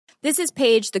This is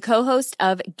Paige, the co-host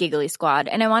of Giggly Squad,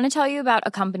 and I want to tell you about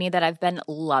a company that I've been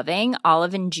loving,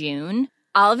 Olive and June.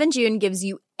 Olive and June gives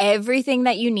you everything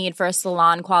that you need for a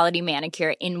salon-quality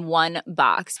manicure in one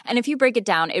box. And if you break it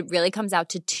down, it really comes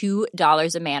out to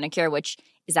 $2 a manicure, which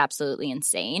is absolutely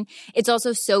insane. It's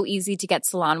also so easy to get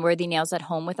salon-worthy nails at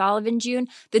home with Olive and June.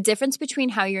 The difference between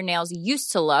how your nails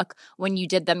used to look when you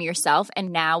did them yourself and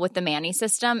now with the Mani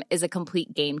system is a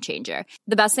complete game changer.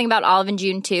 The best thing about Olive and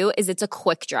June, too, is it's a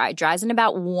quick dry. Dries in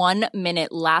about 1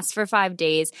 minute, lasts for 5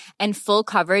 days, and full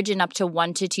coverage in up to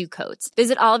 1 to 2 coats.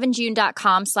 Visit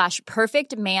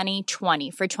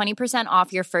oliveandjune.com/perfectmani20 for 20%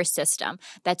 off your first system.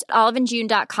 That's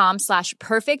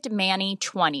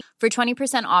oliveandjune.com/perfectmani20 for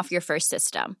 20% off your first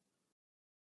system.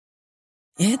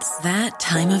 It's that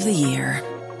time of the year.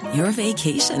 Your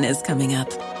vacation is coming up.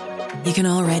 You can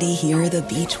already hear the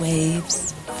beach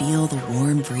waves, feel the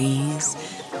warm breeze,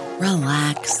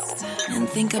 relax, and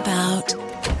think about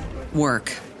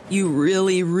work. You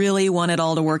really, really want it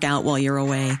all to work out while you're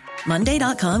away.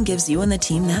 Monday.com gives you and the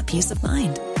team that peace of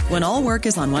mind. When all work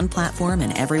is on one platform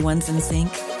and everyone's in sync,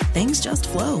 things just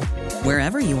flow.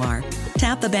 Wherever you are,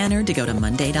 tap the banner to go to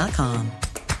Monday.com.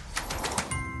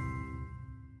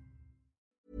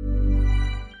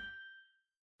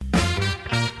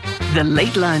 The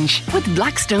Late Lunch with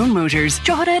Blackstone Motors,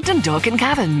 Drogheda, Dundalk and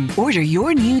Cavan. Order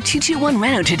your new 221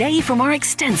 Renault today from our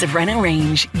extensive Renault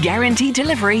range. Guaranteed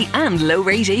delivery and low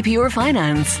rate APR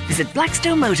finance. Visit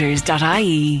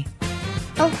blackstonemotors.ie.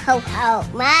 Ho, ho, ho.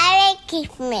 Merry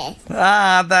Christmas.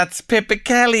 That's Pippa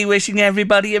Kelly wishing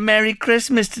everybody a Merry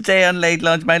Christmas today on Late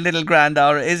Lunch. My little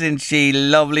granddaughter, isn't she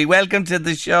lovely? Welcome to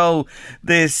the show,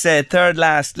 this third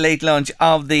last Late Lunch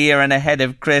of the year and ahead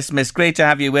of Christmas. Great to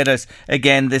have you with us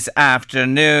again this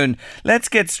afternoon. Let's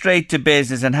get straight to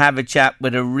business and have a chat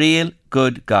with a real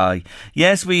good guy.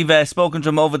 Yes, we've spoken to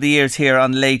him over the years here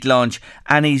on Late Lunch,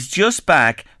 and he's just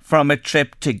back from a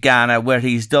trip to Ghana where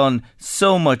he's done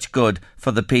so much good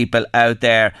for the people out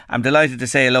there. I'm delighted to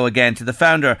say hello again to the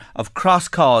founder of Cross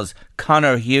Cause,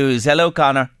 Conor Hughes. Hello,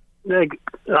 Conor. Yeah,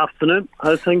 good afternoon.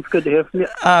 How's things? Good to hear from you.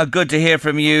 Good to hear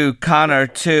from you, Conor,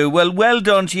 too. Well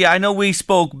done to you. I know we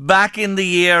spoke back in the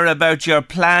year about your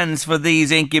plans for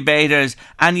these incubators,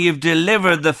 and you've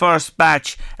delivered the first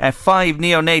batch, 5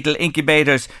 neonatal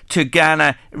incubators to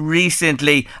Ghana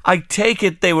recently. I take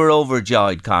it they were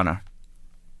overjoyed, Conor.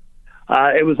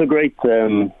 It was a great.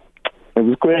 It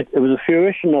was great. It was a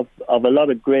fruition of a lot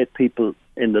of great people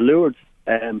in the Lourdes,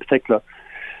 in particular.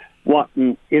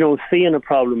 Seeing a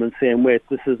problem and saying, "Wait,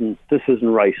 this isn't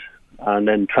right," and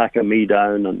then tracking me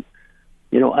down, and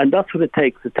that's what it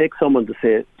takes. It takes someone to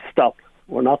say, "Stop!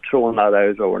 We're not throwing that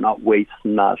out, or we're not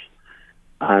wasting that,"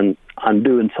 and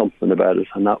doing something about it.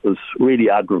 And that was really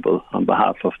admirable on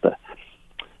behalf of the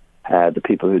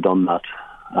people who done that,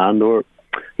 and they were.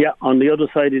 Yeah, on the other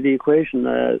side of the equation,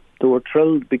 they were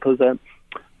thrilled because, the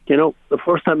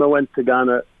first time I went to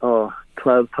Ghana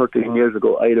 12, 13 years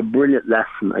ago, I had a brilliant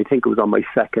lesson. I think it was on my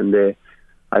second day.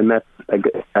 I met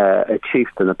a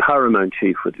chieftain, a paramount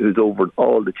chief, who's over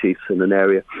all the chiefs in an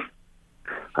area.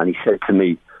 And he said to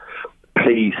me,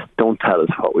 "Please don't tell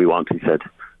us what we want." He said,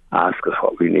 "Ask us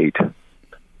what we need."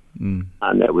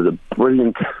 And it was a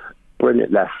brilliant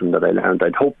lesson that I learned.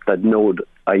 I'd hoped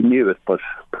I knew it, but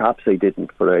perhaps I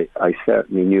didn't. But I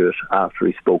certainly knew it after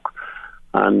he spoke.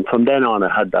 And from then on, I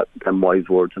had them wise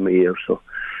words in my ear. So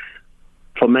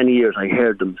for many years, I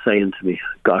heard them saying to me,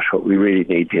 "Gosh, what we really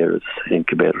need here is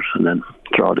incubators." And then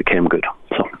Drogheda came good.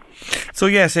 So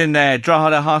yes, in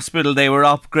Drogheda Hospital they were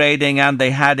upgrading and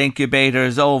they had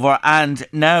incubators over, and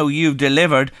now you've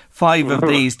delivered 5 of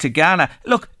these to Ghana.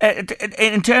 Look,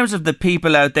 in terms of the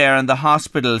people out there and the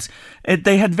hospitals,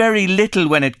 they had very little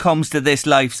when it comes to this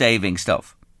life-saving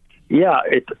stuff. Yeah,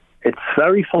 it's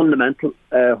very fundamental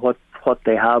what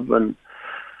they have, and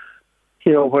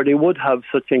where they would have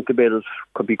such incubators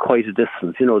could be quite a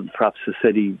distance. Perhaps the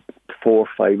city 4 or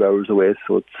 5 hours away,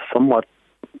 so it's somewhat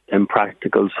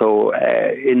impractical. So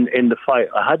in the 5,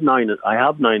 I have 9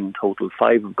 in total.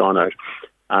 5 have gone out,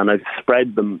 and I've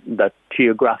spread them that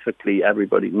geographically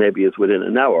everybody maybe is within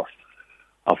an hour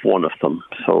of one of them.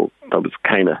 So that was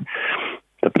kind of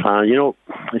the plan. You'll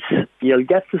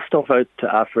get the stuff out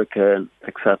to Africa,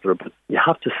 etc., but you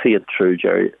have to see it through,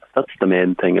 Jerry. That's the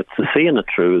main thing. It's the seeing it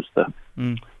through is the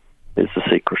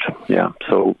secret. Yeah.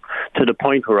 So to the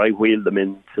point where I wheeled them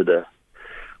into the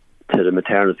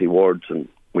maternity wards, and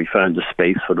we found a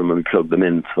space for them and we plugged them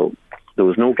in. So there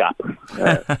was no gap.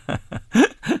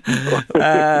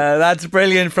 That's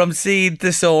brilliant. From seed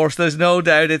to source, there's no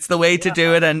doubt it's the way to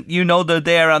do it, and they're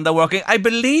there and they're working. I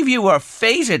believe you were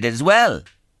fated as well.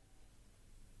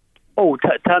 Oh,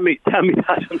 tell me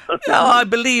that. No, I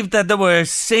believe that there were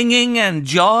singing and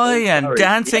joy and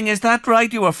dancing. Is that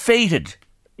right? You were fated.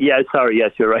 Yeah, sorry.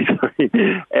 Yes, you're right.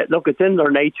 Look, it's in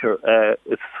their nature.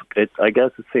 I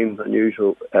guess it seems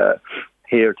unusual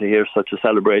here to hear such a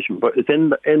celebration, but it's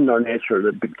in their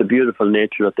nature, the beautiful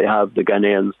nature that they have, the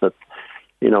Ghanaians, that,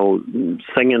 you know,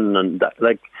 singing and that,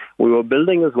 like, we were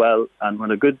building as well, and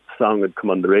when a good song had come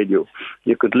on the radio,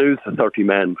 you could lose the 30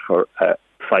 men for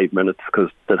 5 minutes because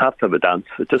they'd have to have a dance.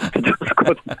 It just couldn't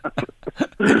happen.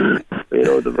 You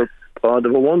know, they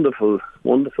were wonderful,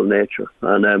 wonderful nature,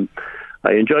 and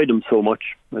I enjoyed them so much.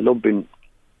 I love being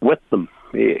with them.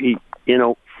 You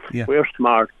know, we're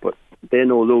smart, but they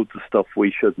know loads of stuff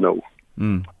we should know.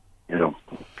 You know.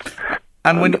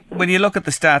 And when you look at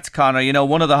the stats, Conor, you know,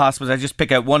 one of the hospitals, I just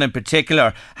pick out one in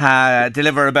particular,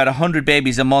 deliver about 100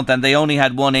 babies a month, and they only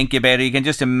had one incubator. You can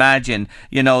just imagine,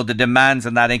 you know, the demands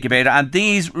on that incubator. And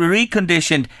these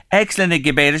reconditioned, excellent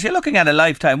incubators, you're looking at a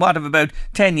lifetime, of about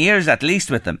 10 years at least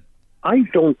with them. I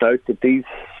don't doubt that these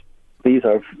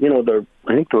are, you know,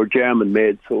 I think they're German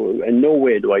made, so in no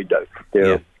way do I doubt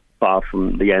they're far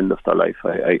from the end of their life.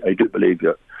 I do believe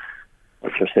what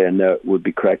you're saying there would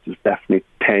be correct. It's definitely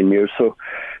 10 years. So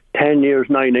 10 years,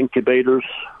 9 incubators.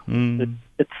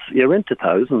 You're into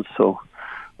thousands, so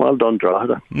well done,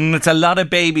 Drogheda. It's a lot of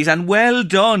babies, and well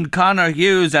done, Conor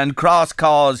Hughes and Cross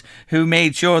Cause, who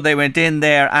made sure they went in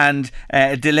there and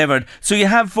delivered. So you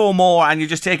have 4 more, and you're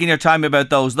just taking your time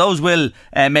about those. Those will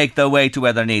make their way to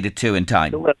where they're needed to in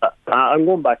time. I'm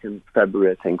going back in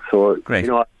February, I think. So, great.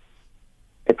 You know,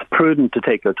 it's prudent to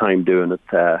take your time doing it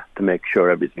to make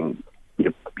sure everything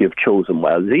you've chosen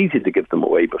well. It's easy to give them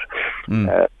away, but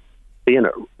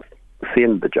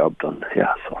seeing the job done,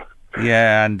 so.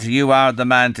 Yeah, and you are the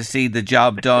man to see the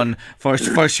job done for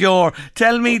sure.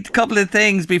 Tell me a couple of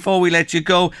things before we let you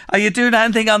go. Are you doing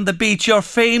anything on the beach? Your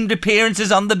famed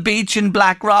appearances on the beach in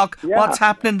Blackrock. Yeah. What's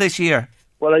happening this year?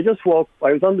 Well, I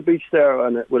was on the beach there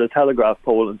with a telegraph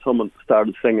pole, and someone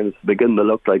started singing "It's beginning to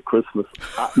look like Christmas"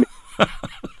 at me.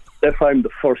 If I'm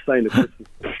the first sign of Christmas.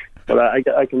 But I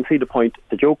can see the point.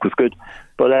 The joke was good,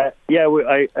 but I'm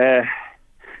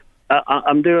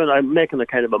making a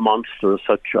kind of a monster as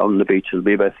such on the beach. It'll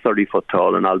be about 30 foot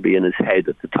tall, and I'll be in his head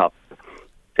at the top.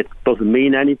 It doesn't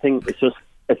mean anything. It's just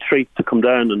a treat to come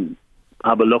down and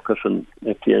have a look at, and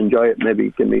if you enjoy it,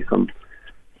 maybe give me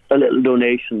a little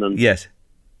donation. And yes,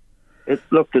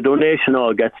 look, the donation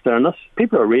all gets there, and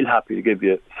people are real happy to give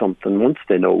you something once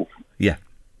they know. Yeah.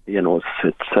 You know,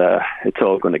 it's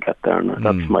all going to get there, and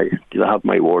you'll have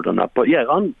my word on that. But yeah,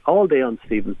 all day on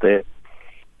Stephen's Day,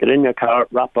 get in your car,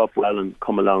 wrap up well, and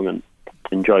come along and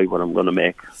enjoy what I'm going to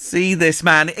make. See this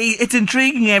man, it's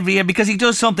intriguing every year because he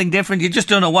does something different. You just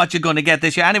don't know what you're going to get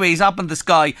this year. Anyway, he's up in the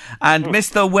sky, and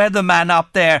Mr. Weatherman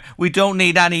up there, we don't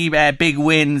need any big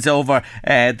winds over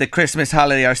the Christmas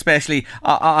holiday, or especially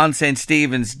on St.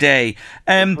 Stephen's Day.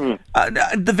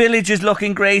 The village is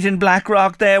looking great in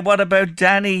Blackrock there. What about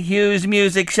Danny Hughes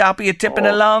Music Shop? Are you tipping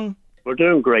along? We're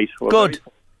doing great. We're good.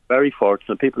 Very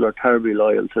fortunate. People are terribly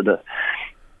loyal to the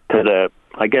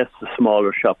I guess the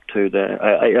smaller shop too.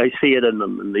 I see it in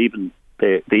them, and they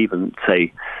even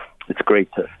say it's great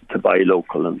to buy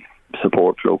local and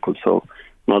support local. So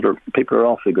people are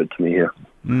awfully good to me here.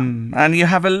 And you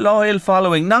have a loyal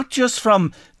following, not just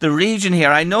from the region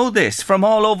here. I know this, from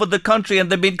all over the country, and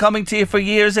they've been coming to you for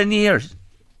years and years.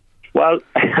 Well,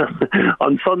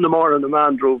 on Sunday morning, a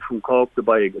man drove from Cork to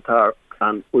buy a guitar,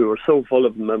 and we were so full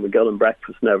of them, and we got him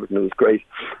breakfast and everything. It was great.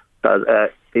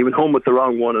 That he went home with the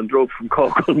wrong one and drove from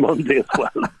Cork on Monday as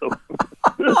well. So.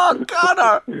 Oh,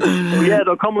 Conor! So yeah,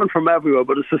 they're coming from everywhere,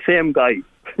 but it's the same guy.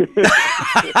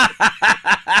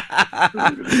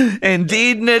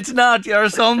 Indeed, and it's not. You're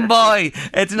some boy.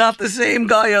 It's not the same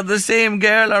guy or the same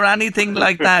girl or anything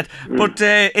like that. But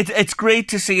it's great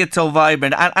to see it so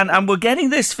vibrant, and we're getting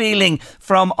this feeling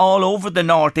from all over the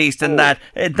northeast, and that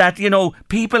you know,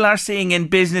 people are seeing in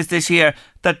business this year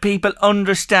that people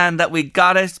understand that we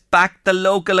got to back the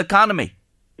local economy.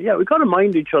 Yeah, we've got to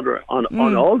mind each other on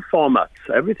all formats,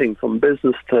 everything from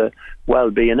business to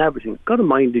well-being, everything. We've got to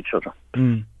mind each other.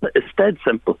 It's dead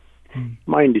simple.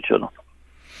 Mind each other.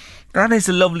 That is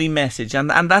a lovely message, and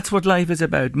that's what life is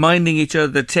about, minding each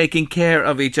other, taking care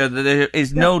of each other. There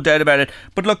is no doubt about it.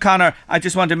 But look, Conor, I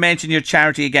just want to mention your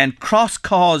charity again,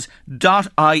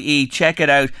 crosscause.ie. Check it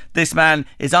out. This man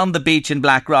is on the beach in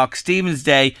Blackrock, Stephen's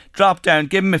Day. Drop down,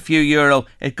 give him a few euro.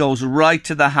 It goes right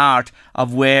to the heart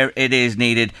of where it is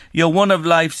needed. You're one of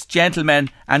life's gentlemen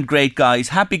and great guys.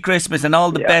 Happy Christmas and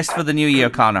all the best for the new year,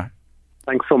 Conor.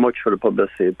 Thanks so much for the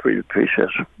publicity. Really appreciate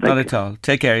it. Not at all.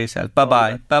 Take care of yourself.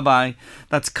 Bye-bye. Bye-bye.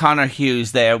 That's Conor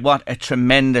Hughes there. What a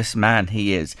tremendous man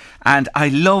he is. And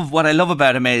what I love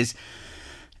about him is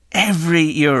every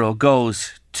euro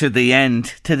goes to the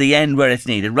end where it's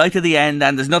needed, right to the end,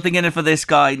 and there's nothing in it for this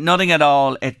guy, nothing at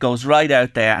all. It goes right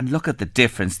out there, and look at the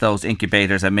difference those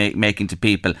incubators are making to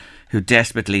people who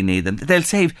desperately need them. They'll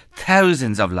save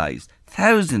thousands of lives,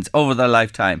 thousands over their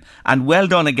lifetime. And well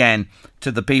done again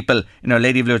to the people in Our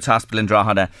Lady of Lourdes Hospital in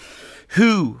Drogheda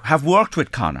who have worked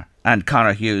with Conor and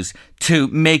Conor Hughes to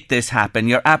make this happen.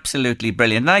 You're absolutely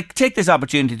brilliant. And I take this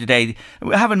opportunity today,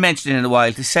 we haven't mentioned it in a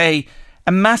while, to say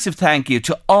a massive thank you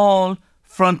to all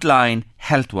frontline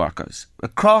health workers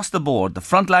across the board, the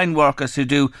frontline workers who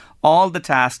do all the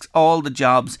tasks, all the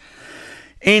jobs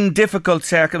in difficult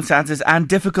circumstances, and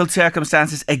difficult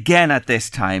circumstances again at this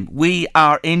time. We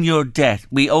are in your debt.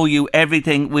 We owe you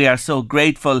everything. We are so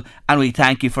grateful, and we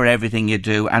thank you for everything you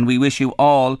do, and we wish you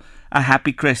all a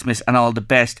happy Christmas and all the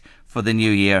best for the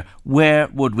new year. Where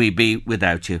would we be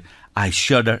without you? I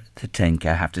shudder to think,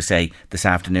 I have to say, this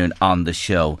afternoon on the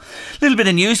show. A little bit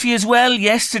of news for you as well.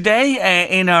 Yesterday,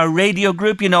 in our radio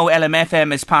group, you know,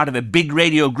 LMFM is part of a big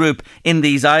radio group in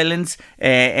these islands,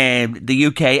 the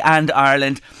UK and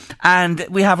Ireland. And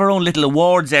we have our own little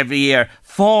awards every year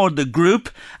for the group.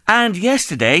 And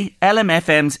yesterday,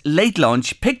 LMFM's Late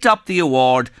Lunch picked up the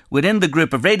award within the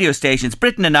group of radio stations,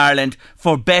 Britain and Ireland,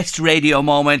 for Best Radio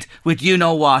Moment with You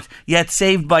Know What, Yet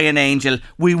Saved by an Angel.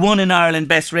 We won in Ireland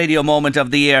Best Radio Moment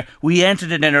of the Year. We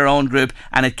entered it in our own group,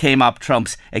 and it came up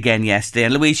trumps again yesterday.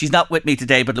 And Louise, she's not with me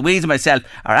today, but Louise and myself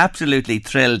are absolutely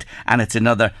thrilled, and it's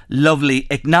another lovely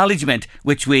acknowledgement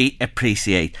which we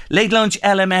appreciate. Late Lunch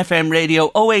LMFM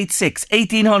Radio 086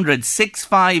 1800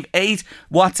 658.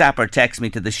 WhatsApp or text me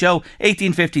to the show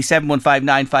 1850 715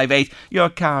 958. Your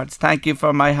cards. Thank you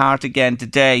for my heart again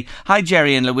today. Hi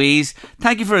Jerry and Louise.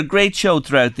 Thank you for a great show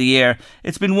throughout the year.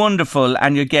 It's been wonderful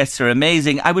and your guests are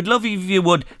amazing. I would love if you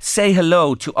would say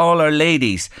hello to all our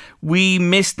ladies. We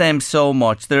miss them so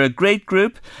much. They're a great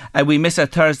group. We miss our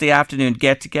Thursday afternoon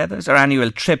get-togethers, our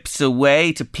annual trips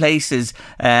away to places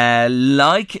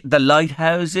like the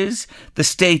lighthouses, the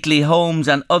stately homes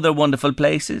and other wonderful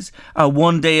places, our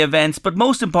one-day events, but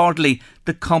most importantly,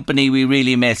 the company we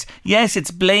really miss. Yes,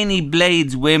 it's Blaney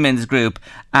Blades Women's Group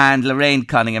and Lorraine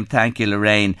Cunningham, thank you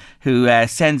Lorraine, who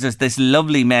sends us this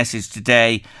lovely message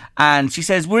today. And she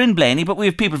says, we're in Blaney, but we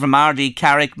have people from Ardee,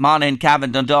 Carrick, Monaghan,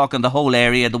 Cavan, Dundalk and the whole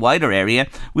area, the wider area.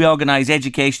 We organise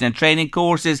education and training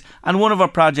courses, and one of our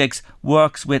projects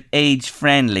works with Age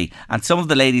Friendly. And some of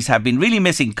the ladies have been really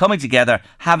missing coming together,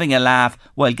 having a laugh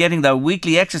while getting their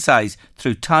weekly exercise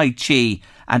through Tai Chi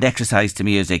and exercise to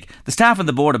music. The staff and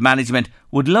the board of management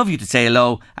would love you to say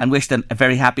hello and wish them a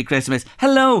very happy Christmas.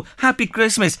 Hello, happy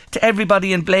Christmas to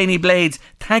everybody in Blaney Blades.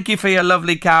 Thank you for your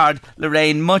lovely card,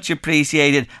 Lorraine, much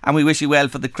appreciated, and we wish you well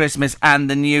for the Christmas and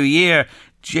the New Year.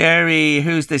 Jerry,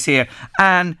 who's this here?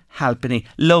 Anne Halpenny,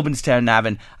 Lobenstown,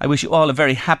 Navan. I wish you all a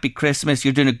very happy Christmas.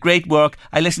 You're doing a great work.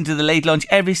 I listen to the Late Lunch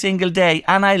every single day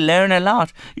and I learn a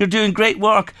lot. You're doing great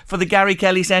work for the Gary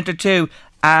Kelly Centre too.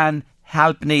 Anne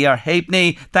Halpenny or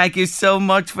Halpenny, thank you so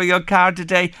much for your card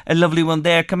today. A lovely one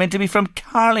there coming to me from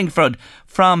Carlingford,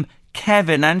 from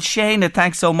Kevin and Shana.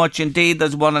 Thanks so much indeed.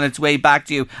 There's one on its way back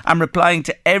to you. I'm replying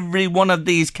to every one of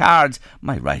these cards.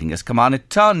 My writing has come on a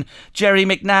ton. Jerry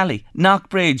McNally,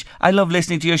 Knockbridge. I love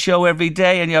listening to your show every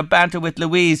day and your banter with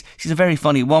Louise. She's a very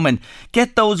funny woman.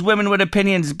 Get those women with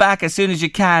opinions back as soon as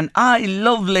you can. I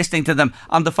love listening to them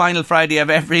on the final Friday of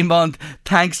every month.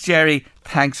 Thanks, Jerry.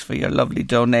 Thanks for your lovely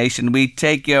donation. We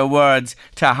take your words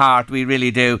to heart, we really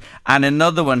do. And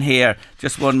another one here,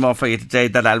 just one more for you today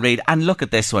that I'll read. And look at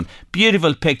this one.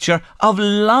 Beautiful picture of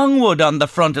Longwood on the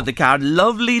front of the card.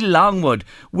 Lovely Longwood.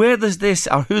 Where does this,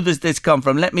 or who does this come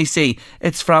from? Let me see.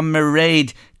 It's from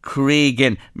Mairead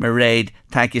Cregan. Mairead,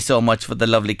 thank you so much for the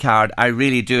lovely card. I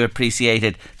really do appreciate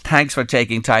it. Thanks for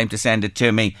taking time to send it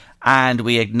to me. And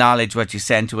we acknowledge what you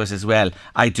sent to us as well.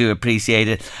 I do appreciate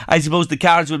it. I suppose the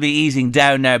cards will be easing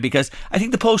down now because I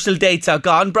think the postal dates are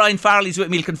gone. Brian Farley's with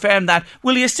me, he'll confirm that.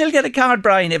 Will you still get a card,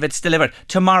 Brian, if it's delivered?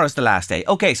 Tomorrow's the last day.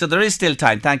 OK, so there is still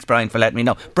time. Thanks, Brian, for letting me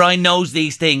know. Brian knows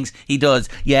these things. He does.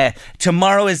 Yeah,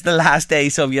 tomorrow is the last day,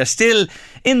 so if you're still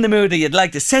in the mood that you'd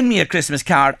like to send me a Christmas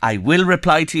card, I will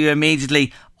reply to you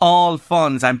immediately. all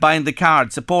funds. I'm buying the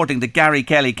card supporting the Gary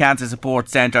Kelly Cancer Support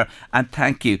Centre, and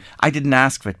thank you. I didn't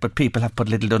ask for it, but people have put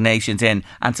little donations in,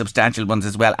 and substantial ones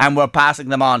as well, and we're passing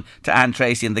them on to Anne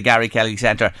Tracy in the Gary Kelly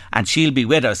Centre, and she'll be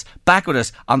with us, back with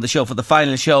us on the show for the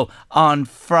final show on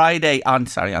Thursday.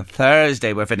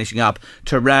 We're finishing up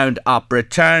to round up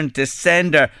Return to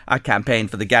Sender, our campaign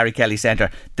for the Gary Kelly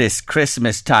Centre this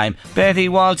Christmas time. Betty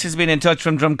Walsh has been in touch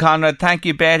from Drumconrad. Thank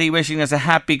you, Betty, wishing us a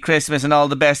happy Christmas and all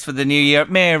the best for the new year.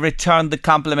 May I return the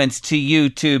compliments to you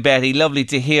too, Betty. Lovely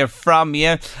to hear from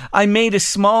you. I made a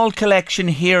small collection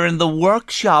here in the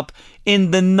workshop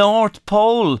in the North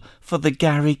Pole for the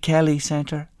Gary Kelly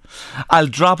Centre. I'll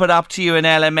drop it up to you in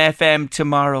LMFM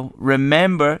tomorrow.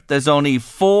 Remember, there's only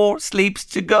 4 sleeps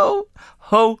to go.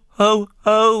 Ho, ho,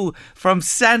 ho, from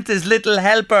Santa's Little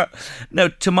Helper. Now,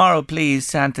 tomorrow, please,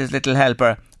 Santa's Little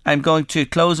Helper, I'm going to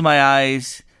close my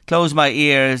eyes, close my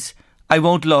ears. I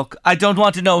won't look. I don't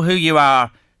want to know who you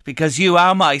are, because you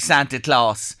are my Santa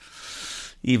Claus,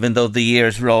 even though the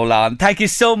years roll on. Thank you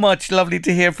so much. Lovely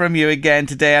to hear from you again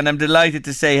today, and I'm delighted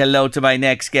to say hello to my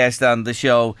next guest on the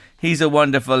show. He's a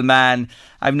wonderful man.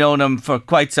 I've known him for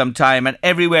quite some time, and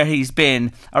everywhere he's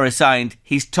been or assigned,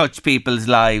 he's touched people's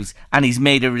lives and he's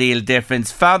made a real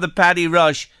difference. Father Paddy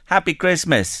Rush, happy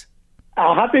Christmas.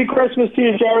 Happy Christmas to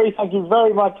you, Jerry. Thank you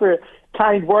very much for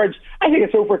kind words. I think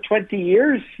it's over 20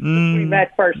 years since we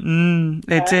met first.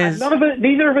 It is.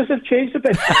 Neither of us have changed a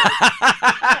bit.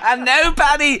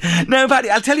 No, Paddy.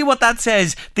 I'll tell you what that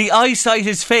says. The eyesight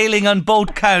is failing on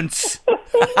both counts.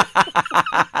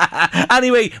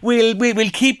 Anyway, we'll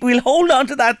hold on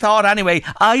to that thought anyway.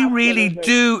 I really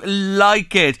do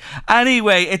like it.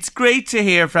 Anyway, it's great to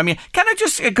hear from you. Can I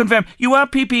just confirm, you are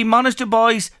PP Monaster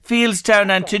Boys, Fieldstown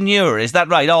and Tenure, is that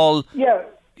right? Yeah.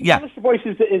 Monaster Boys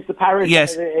is the parish.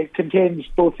 Yes. It contains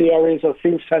both the areas of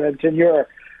Fieldstown and Tenure.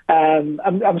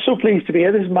 I'm so pleased to be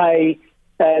here. This is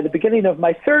the beginning of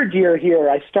my 3rd year here.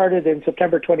 I started in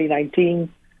September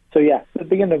 2019. So yeah, the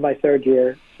beginning of my 3rd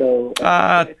year. So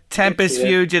Tempest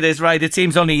Fugitives, right? It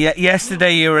seems only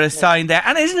yesterday you were assigned there.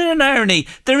 And isn't it an irony?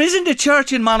 There isn't a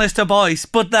church in Monaster Boys,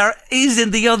 but there is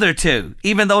in the other two,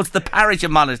 even though it's the parish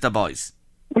of Monaster Boys.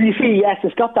 Well, you see, yes,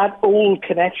 it's got that old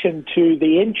connection to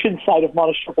the ancient side of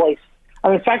Monaster Boys.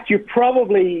 And in fact, you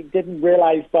probably didn't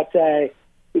realise, but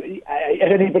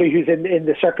anybody who's in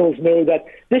the circles know that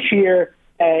this year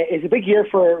is a big year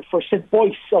for St.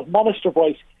 Boyce of Monaster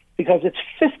Boys, because it's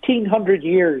 1,500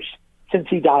 years since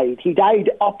he died. He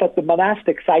died up at the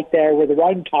monastic site there where the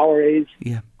Round Tower is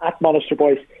at Monaster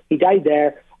Boys. He died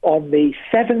there on the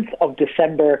 7th of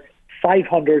December,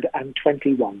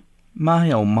 521.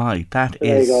 My oh my, that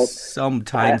is some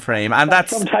time frame, and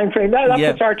that's some time frame. That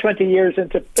puts our 20 years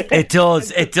into. It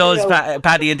does,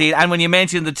 Paddy, indeed. And when you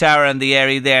mentioned the tower and the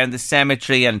area there and the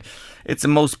cemetery, and it's the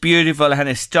most beautiful and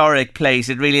historic place.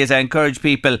 It really is. I encourage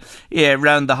people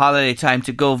around the holiday time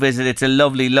to go visit. It's a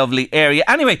lovely, lovely area.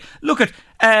 Anyway, look at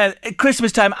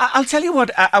Christmas time. I'll tell you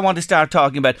what I want to start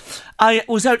talking about. I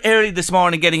was out early this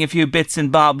morning getting a few bits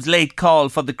and bobs, late call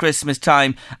for the Christmas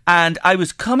time, and I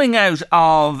was coming out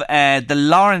of the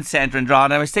Lawrence Centre in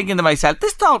Drogheda, and I was thinking to myself,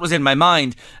 this thought was in my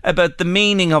mind about the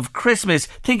meaning of Christmas,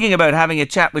 thinking about having a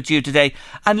chat with you today,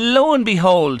 and lo and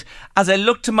behold, as I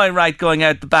looked to my right going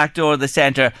out the back door of the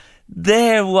centre,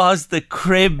 there was the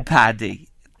crib, Paddy.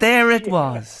 There it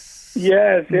was.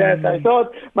 Yes. I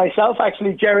thought myself,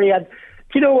 actually, Jerry, and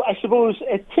you know, I suppose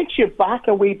it takes you back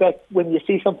a wee bit when you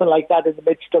see something like that in the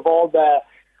midst of all the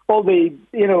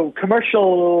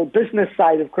commercial business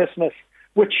side of Christmas,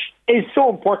 which is so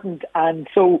important and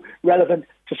so relevant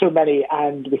to so many.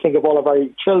 And we think of all of our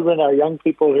children, our young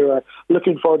people who are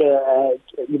looking forward to.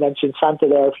 You mentioned Santa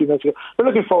there a few minutes ago. They're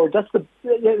looking forward. That's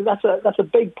a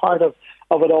big part of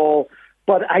it all.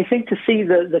 But I think to see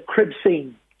the crib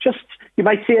scene. Just, you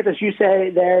might see it, as you say,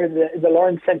 there in the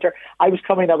Lawrence Centre. I was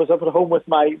up at home with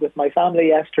my family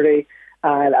yesterday,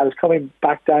 and I was coming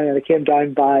back down, and I came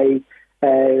down by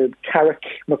Carrick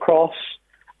Macross,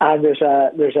 and there's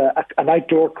an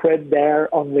outdoor crib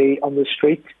there on the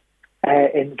street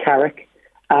in Carrick,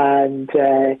 and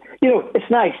it's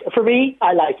nice. For me,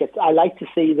 I like it. I like to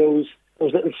see those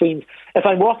little scenes. If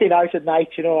I'm walking out at night,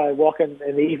 I walk in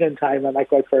the evening time, and I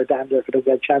go out for a dander if I don't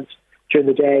get a chance during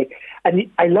the day.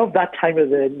 And I love that time of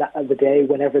the day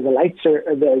whenever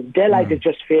the daylight is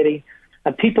just fading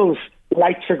and people's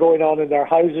lights are going on in their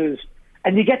houses,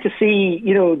 and you get to see,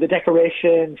 the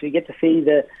decorations, you get to see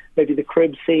maybe the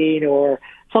crib scene or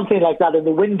something like that in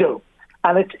the window.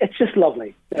 And it's just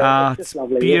lovely. It's just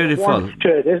lovely. Beautiful. There's warmth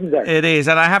to it, isn't there? It is,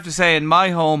 and I have to say, in my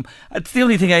home, it's the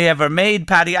only thing I ever made,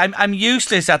 Paddy. I'm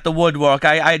useless at the woodwork.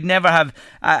 I'd never have.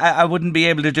 I wouldn't be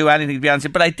able to do anything, to be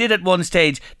honest. But I did at one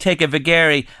stage take a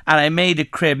vagary and I made a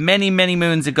crib many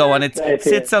moons ago, and it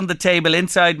sits on the table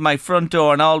inside my front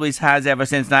door and always has ever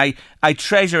since. And I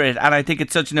treasure it, and I think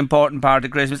it's such an important part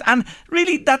of Christmas. And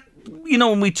really, that, you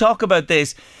know, when we talk about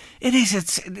this,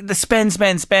 it's the spend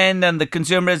and the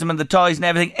consumerism and the toys and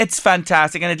everything. It's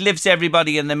fantastic, and it lifts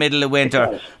everybody in the middle of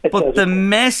winter. But the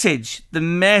message,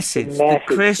 the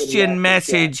Christian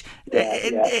message,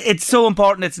 it's so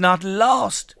important. It's not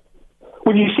lost.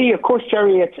 Well, you see, of course,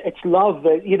 Jerry, it's love,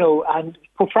 you know, and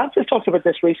Pope Francis talked about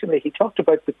this recently. He talked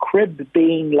about the crib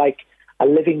being like a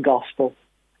living gospel,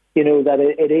 you know, that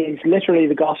it is literally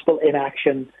the gospel in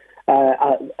action.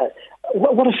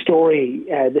 What a story.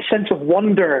 The sense of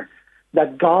wonder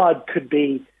that God could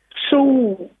be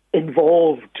so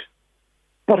involved,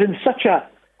 but in such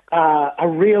a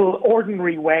real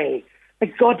ordinary way.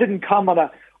 Like, God didn't come on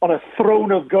a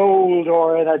throne of gold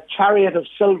or in a chariot of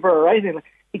silver or anything.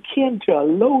 He came to a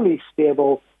lowly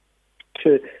stable,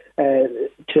 to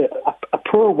a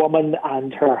poor woman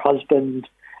and her husband.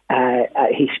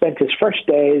 He spent his first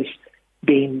days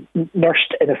being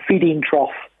nursed in a feeding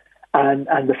trough, and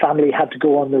the family had to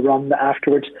go on the run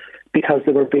afterwards because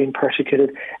they were being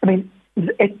persecuted. I mean,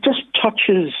 it just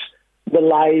touches the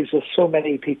lives of so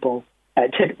many people.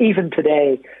 Even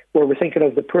today, where we're thinking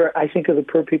of the poor, I think of the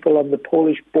poor people on the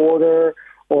Polish border,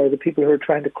 or the people who are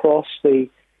trying to cross the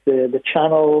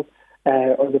channel,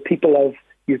 or the people of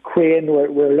Ukraine,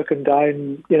 where we're looking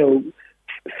down, you know,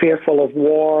 fearful of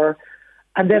war.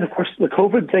 And then, of course, the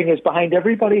COVID thing is behind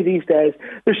everybody these days.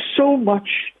 There's so much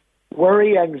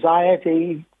worry,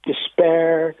 anxiety,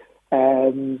 despair,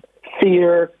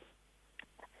 fear,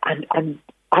 and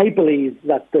I believe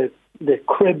that the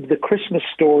crib, the Christmas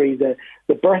story, the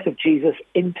birth of Jesus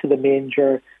into the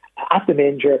manger, at the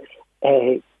manger,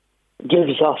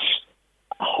 gives us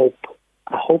a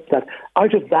hope that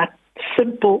out of that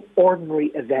simple, ordinary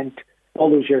event all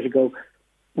those years ago,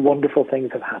 wonderful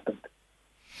things have happened.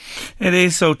 It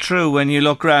is so true when you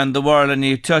look around the world and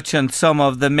you touch on some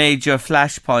of the major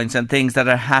flashpoints and things that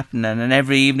are happening, and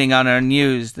every evening on our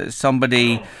news that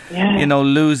somebody, you know,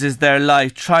 loses their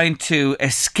life trying to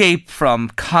escape from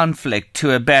conflict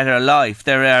to a better life.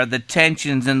 There are the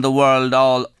tensions in the world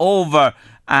all over,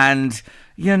 and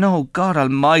you know, God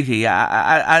Almighty,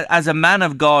 as a man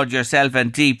of God yourself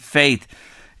and deep faith,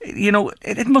 you know,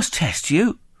 it must test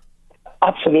you.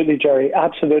 Absolutely, Jerry,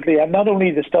 absolutely. And not only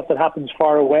the stuff that happens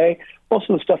far away,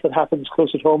 also the stuff that happens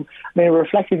close at home. I mean,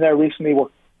 reflecting there recently,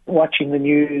 watching the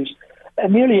news,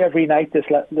 nearly every night this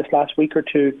last week or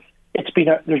two, there's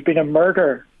been a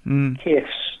murder case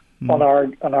on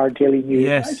our daily news.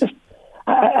 Yes.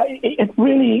 It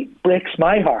really breaks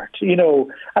my heart, you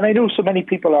know. And I know so many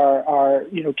people are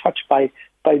you know, touched by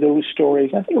those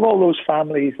stories. I think of all those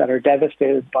families that are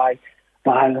devastated by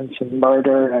violence and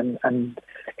murder, and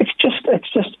it's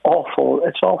just awful.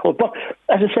 It's awful. But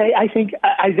as I say, I think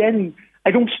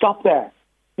I don't stop there.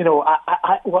 You know,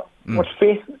 what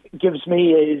faith gives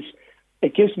me is,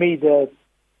 it gives me the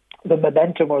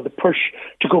momentum or the push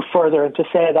to go further and to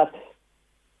say that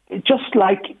just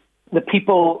like the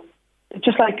people,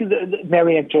 just like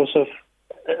Mary and Joseph,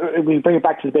 we bring it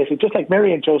back to the basics, just like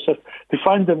Mary and Joseph, who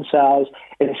found themselves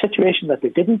in a situation that they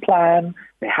didn't plan,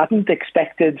 they hadn't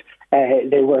expected.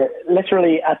 They were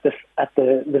literally at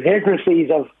the vagaries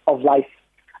of life,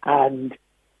 and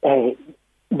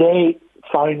they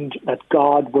found that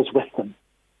God was with them.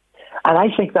 And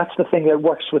I think that's the thing that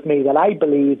works with me, that I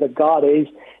believe that God is,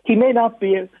 we may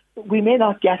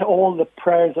not get all the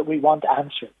prayers that we want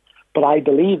answered, but I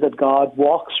believe that God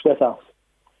walks with us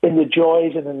in the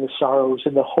joys and in the sorrows,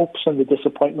 in the hopes and the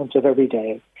disappointments of every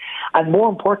day. And more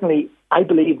importantly, I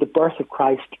believe the birth of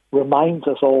Christ reminds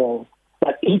us all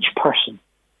that each person,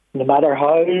 no matter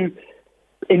how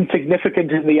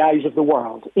insignificant in the eyes of the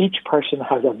world, each person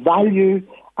has a value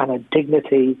and a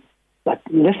dignity that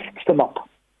lifts them up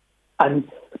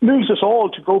and moves us all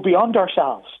to go beyond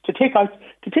ourselves, to take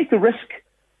the risk,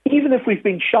 even if we've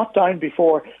been shot down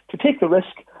before, to take the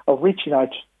risk of reaching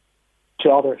out to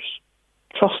others,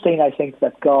 trusting, I think,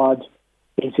 that God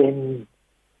is in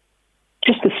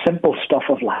just the simple stuff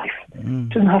of life. It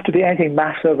doesn't have to be anything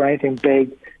massive or anything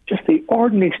big, just the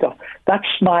ordinary stuff. That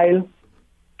smile,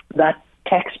 that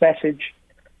text message,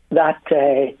 that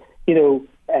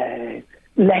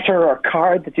letter or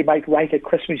card that you might write at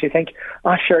Christmas. You think,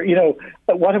 sure, you know,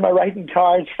 what am I writing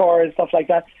cards for and stuff like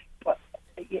that? But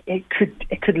it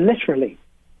could literally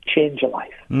change a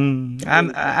life.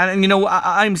 And you know,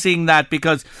 I'm seeing that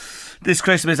because this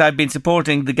Christmas I've been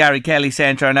supporting the Gary Kelly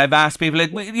Centre, and I've asked people,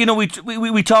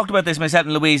 we talked about this, myself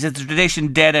and Louise, it's a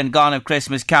tradition dead and gone of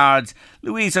Christmas cards.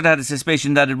 Louise had a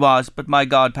suspicion that it was, but my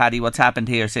God, Paddy, what's happened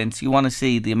here since? You want to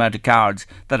see the amount of cards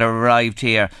that have arrived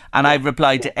here, and I've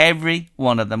replied to every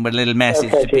one of them with a little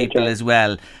message to people as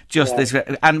well. This,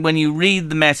 and when you read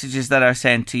the messages that are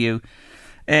sent to you,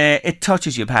 it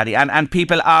touches you, Paddy, and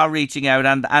people are reaching out,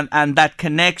 and that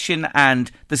connection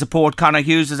and the support. Conor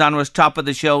Hughes is on us top of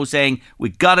the show saying we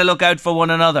got to look out for one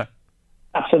another.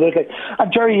 Absolutely.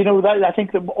 And Jerry, that, I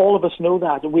think that all of us know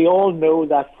that. We all know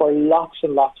that for lots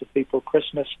and lots of people,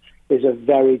 Christmas is a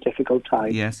very difficult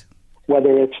time. Yes.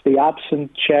 Whether it's the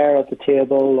absent chair at the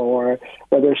table, or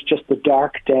whether it's just the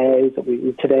dark day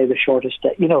today, the shortest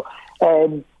day.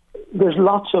 There's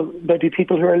lots of maybe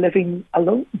people who are living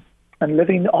alone and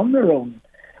living on their own.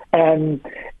 And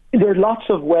there are lots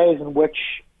of ways in which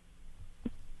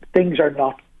things are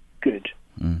not good.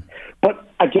 Mm. But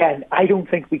again, I don't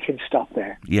think we can stop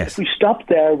there. Yes. If we stopped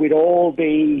there, we'd all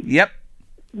be... Yep.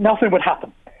 Nothing would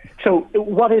happen. So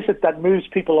what is it that moves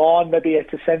people on? Maybe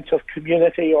it's a sense of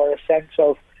community or a sense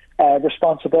of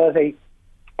responsibility.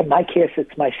 In my case,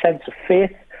 it's my sense of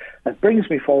faith that brings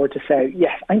me forward to say,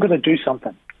 yes, I'm going to do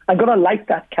something. I'm going to light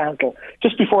that candle.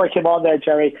 Just before I came on there,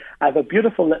 Jerry, I have a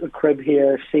beautiful little crib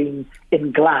here seen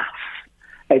in glass,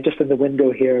 just in the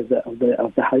window here of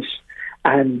the house,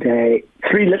 and 3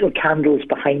 little candles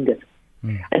behind it.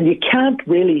 Mm. And you can't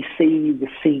really see the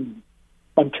scene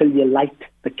until you light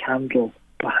the candle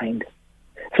behind it.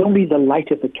 It's only the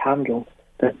light of the candle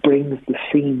that brings the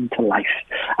scene to life.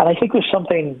 And I think there's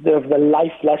something of the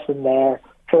life lesson there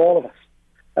for all of us,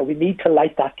 that we need to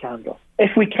light that candle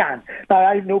if we can. Now,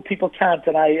 I know people can't,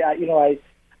 and I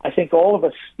think all of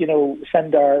us,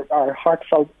 send our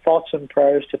heartfelt thoughts and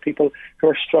prayers to people who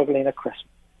are struggling at Christmas.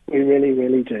 We really,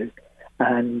 really do.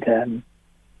 And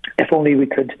if only we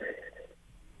could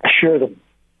assure them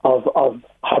of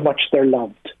how much they're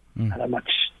loved and how much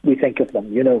we think of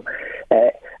them.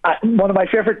 One of my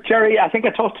favourite, Jerry, I think I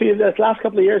talked to you the last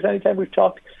couple of years, anytime we've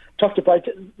talked about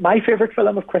my favourite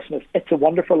film of Christmas, It's a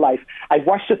Wonderful Life. I've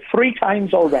watched it 3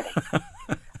 times already.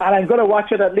 And I'm going to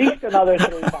watch it at least another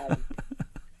 3 times.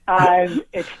 And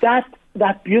it's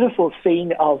that beautiful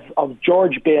scene of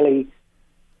George Bailey,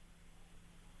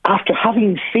 after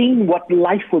having seen what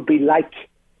life would be like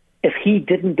if he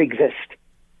didn't exist.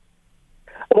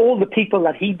 All the people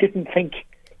that he didn't think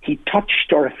he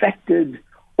touched or affected,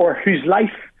 or whose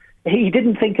life, he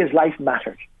didn't think his life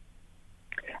mattered.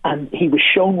 And he was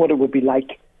shown what it would be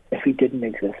like if he didn't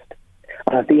exist.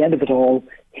 And at the end of it all,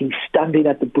 he's standing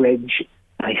at the bridge,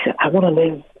 and he said, I want to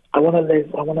live, I want to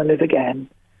live, I want to live again.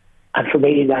 And for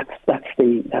me, that's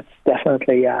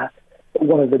definitely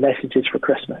one of the messages for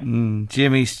Christmas.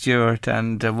 Jimmy Stewart,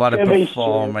 and what a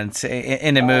performance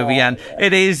in a movie. And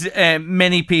it is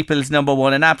many people's number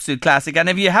one, an absolute classic. And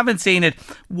if you haven't seen it,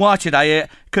 watch it. I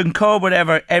concur with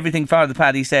everything Father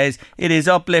Paddy says. It is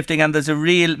uplifting, and there's a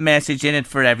real message in it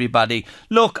for everybody.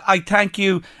 Look, I thank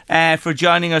you for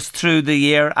joining us through the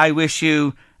year. I wish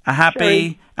you a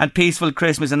happy and peaceful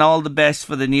Christmas and all the best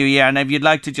for the new year. And if you'd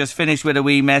like to just finish with a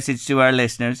wee message to our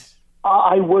listeners.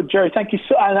 I would, Jerry. Thank you.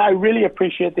 And I really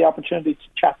appreciate the opportunity to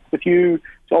chat with you.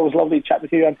 It's always lovely to chat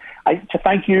with you. And to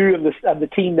thank you and the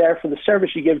team there for the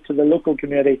service you give to the local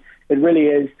community. It really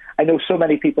is. I know so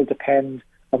many people depend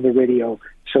on the radio.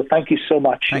 So thank you so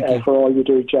much for all you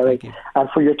do, Jerry, and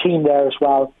for your team there as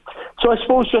well. So I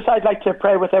suppose just I'd like to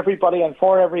pray with everybody and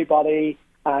for everybody,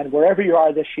 and wherever you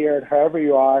are this year and however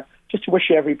you are, just to wish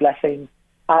you every blessing.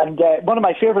 And one of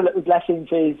my favourite little blessings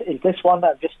is this one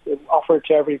that I've just offered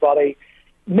to everybody.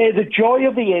 May the joy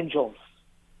of the angels,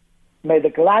 may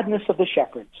the gladness of the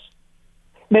shepherds,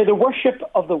 may the worship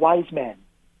of the wise men,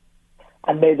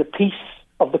 and may the peace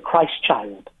of the Christ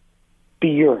child be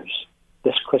yours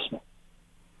this Christmas.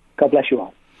 God bless you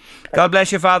all. God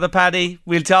bless you, Father Paddy.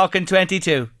 We'll talk in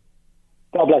 22.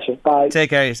 God bless you. Bye.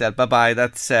 Take care of yourself. Bye-bye.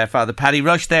 That's Father Paddy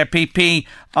Rush there, PP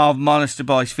of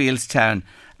Monasterboice, Fieldstown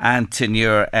and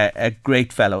Tenure. A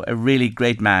great fellow, a really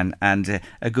great man, and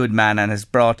a good man, and has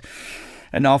brought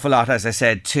an awful lot, as I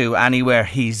said, to anywhere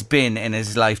he's been in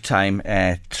his lifetime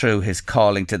through his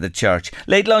calling to the church.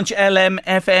 Late Lunch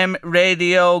LMFM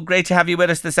Radio. Great to have you with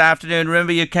us this afternoon.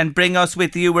 Remember, you can bring us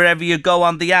with you wherever you go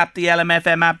on the app, the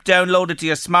LMFM app. Download it to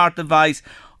your smart device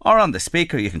or on the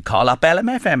speaker. You can call up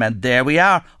LMFM and there we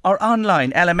are. Or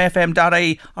online,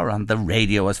 lmfm.ie, or on the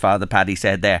radio, as Father Paddy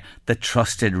said there, the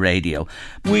trusted radio.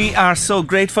 We are so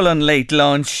grateful on Late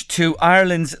Lunch to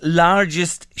Ireland's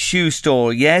largest shoe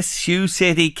store. Yes, Shoe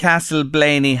City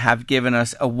Castleblaney have given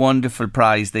us a wonderful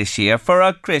prize this year for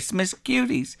our Christmas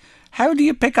cuties. How do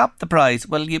you pick up the prize?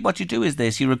 Well, what you do is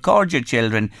this. You record your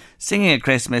children singing a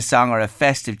Christmas song or a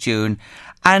festive tune,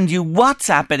 and you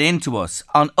WhatsApp it into us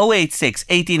on 086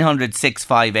 1800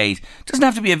 658. Doesn't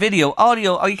have to be a video,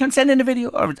 audio, or you can send in a video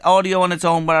or audio on its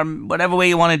own, whatever way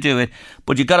you want to do it.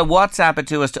 But you've got to WhatsApp it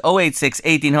to us to 086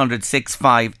 1800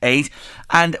 658,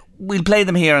 and we'll play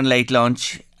them here on Late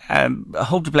Lunch. I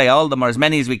hope to play all of them, or as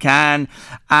many as we can,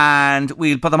 and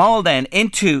we'll put them all then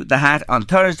into the hat on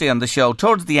Thursday on the show.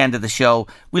 Towards the end of the show,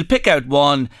 we'll pick out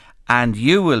one, and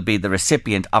you will be the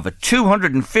recipient of a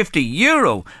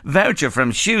 €250 voucher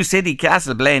from Shoe City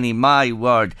Castleblaney. My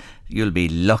word, you'll be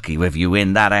lucky if you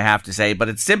win that, I have to say. But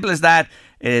it's simple as that.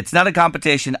 It's not a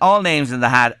competition. All names in the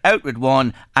hat, out with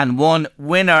one, and one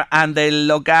winner. And they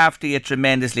look after you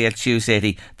tremendously at Shoe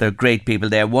City. They're great people.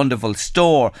 They're a wonderful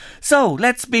store. So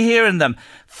let's be hearing them.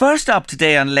 First up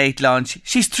today on Late Lunch,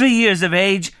 she's 3 years of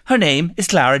age. Her name is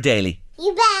Clara Daly.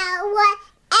 You better what?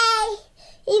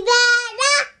 You better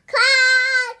not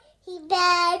cry. You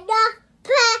better not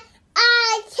pray.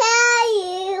 I tell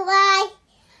you why.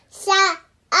 So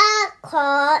I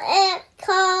call it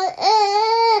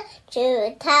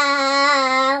to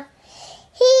town.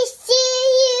 He see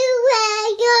you where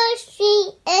your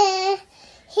street is.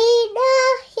 He know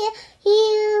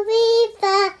you be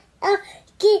fine.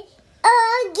 Get.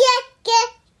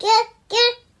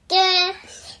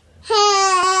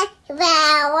 Hey,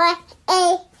 well,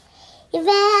 hey, you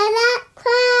better not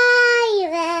cry, you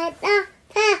better not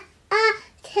cry. I'll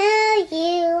tell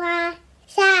you why.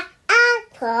 So I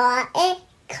call it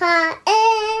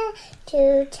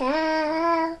to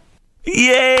town.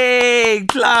 Yay,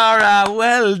 Clara,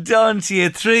 well done to you,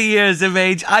 3 years of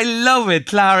age. I love it,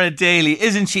 Clara Daly.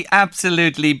 Isn't she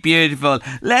absolutely beautiful?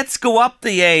 Let's go up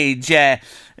the age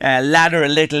ladder a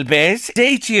little bit.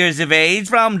 8 years of age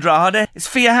from Drogheda is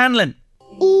Fia Hanlon.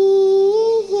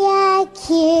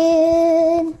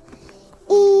 Cune,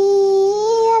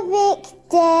 big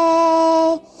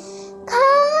day,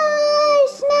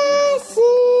 cars not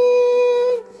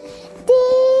soon,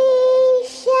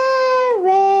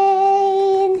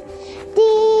 rain,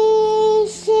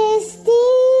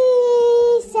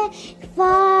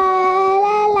 fall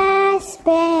a last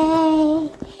bay,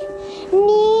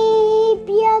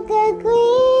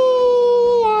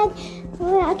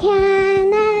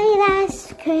 can I last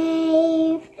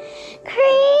crave?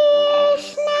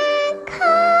 Krishna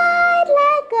caught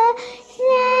like a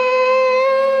snap.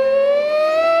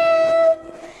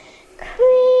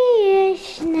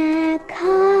 Krishna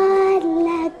caught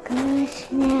like a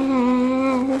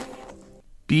snap.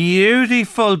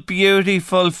 Beautiful,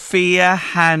 beautiful Fia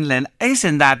Hanlon.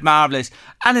 Isn't that marvellous?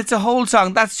 And it's a whole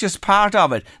song. That's just part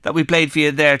of it that we played for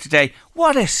you there today.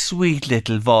 What a sweet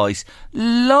little voice.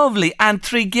 Lovely. And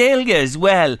Trigalia as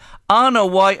well. Anna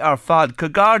White or Fod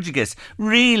Cogorgigus.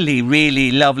 Really,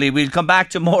 really lovely. We'll come back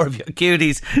to more of your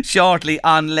cuties shortly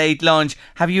on Late Lunch.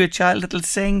 Have you a child that'll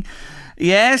sing?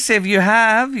 Yes, if you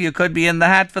have, you could be in the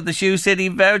hat for the Shoe City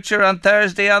voucher on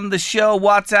Thursday on the show.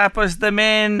 WhatsApp us them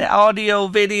in, audio,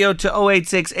 video to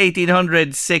 086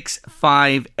 1800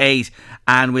 658.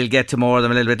 And we'll get to more of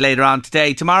them a little bit later on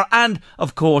today, tomorrow, and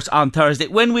of course on Thursday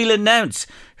when we'll announce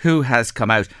who has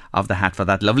come out of the hat for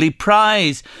that lovely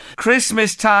prize.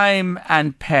 Christmas time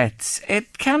and pets.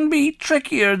 It can be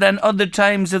trickier than other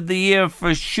times of the year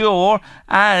for sure,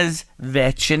 as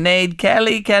vet Sinead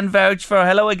Kelly can vouch for.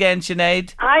 Hello again,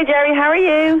 Sinead. Hi, Jerry. How are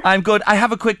you? I'm good. I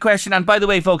have a quick question. And by the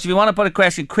way, folks, if you want to put a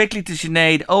question quickly to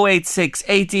Sinead, 086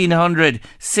 1800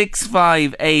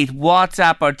 658.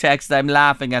 WhatsApp or text. I'm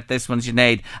laughing at this one,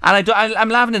 Sinead. And I'm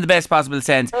laughing in the best possible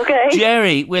sense. Okay.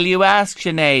 Jerry, will you ask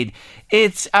Sinead?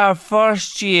 It's our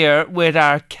first year with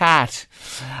our cat,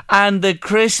 and the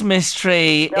Christmas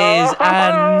tree is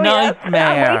a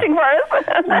nightmare. I'm waiting for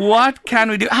us. What can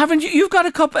we do? Haven't you? You've got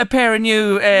a pair of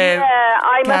new.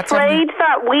 I'm cats, afraid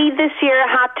that we this year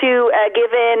had to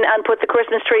give in and put the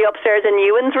Christmas tree upstairs in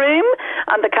Ewan's room,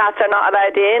 and the cats are not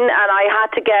allowed in. And I had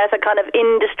to get a kind of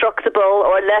indestructible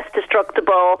or less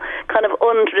destructible kind of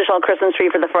untraditional Christmas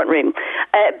tree for the front room.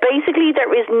 Basically,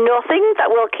 there is nothing that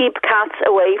will keep cats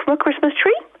away from a Christmas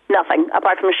tree. Nothing,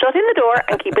 apart from shutting the door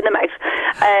and keeping them out.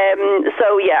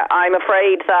 So yeah, I'm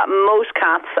afraid that most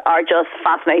cats are just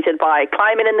fascinated by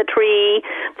climbing in the tree,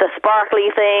 the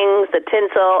sparkly things, the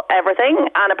tinsel, everything.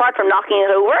 And apart from knocking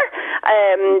it over,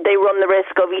 they run the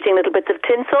risk of eating little bits of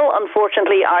tinsel.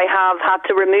 Unfortunately, I have had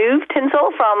to remove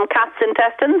tinsel from cats'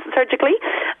 intestines surgically.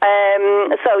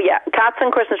 So yeah, cats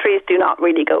and Christmas trees do not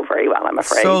really go very well, I'm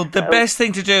afraid. So the best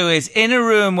thing to do is in a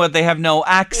room where they have no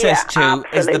access to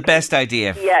is the best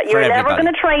idea. Yeah, you're never going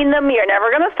to train them. You're never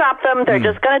going to stop them. They're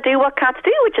just going to do what cats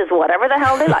do, which is whatever the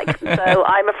hell they like. So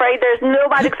I'm afraid there's no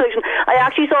magic solution. I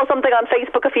actually saw something on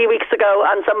Facebook a few weeks ago,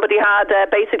 and somebody had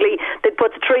basically they'd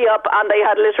put the tree up, and they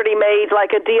had literally made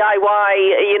like a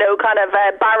DIY, kind of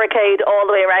barricade all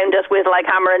the way around it with like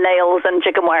hammer and nails and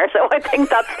chicken wire. So I think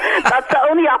that's the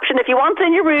only option. If you want it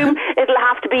in your room, it'll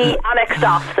have to be annexed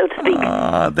off, so to speak.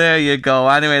 Oh, there you go.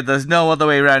 Anyway, there's no other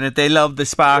way around it. They love the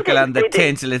sparkle and the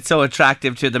tinsel. It's so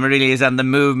attractive to them, it really is, and the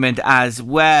movement as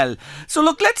well. So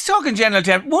look, let's talk in general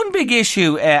terms. One big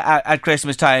issue at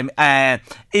Christmas time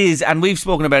is, and we've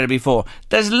spoken about it before,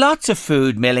 there's lots of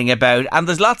food milling about and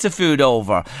there's lots of food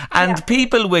over, and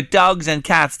people with dogs and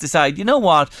cats decide, you know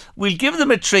what, we'll give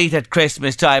them a treat at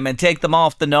Christmas time and take them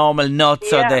off the normal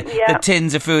nuts or the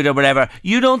tins of food or whatever.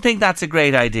 You don't think that's a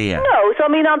great idea? No. So I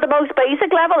mean, on the most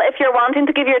basic level, if you're wanting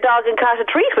to give your dog and cat a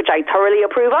treat, which I thoroughly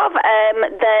approve of,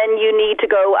 then you need to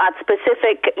go at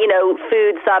specific,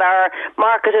 foods that are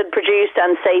marketed, produced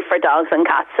and safe for dogs and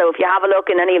cats. So if you have a look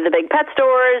in any of the big pet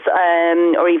stores,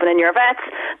 or even in your vets,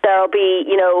 there'll be,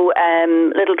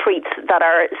 little treats that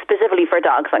are specifically for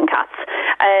dogs and cats.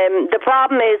 The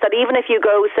problem is that even if you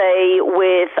go, say,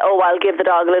 with, I'll give the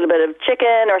dog a little bit of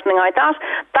chicken or something like that,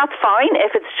 that's fine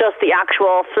if it's just the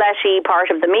actual fleshy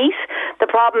part of the meat. The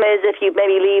problem is if you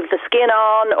maybe leave the skin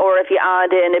on, or if you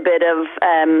add in a bit of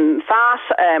fat,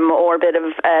 or a bit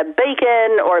of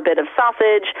bacon, or a bit of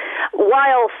sausage.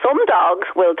 While some dogs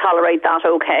will tolerate that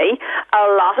okay, a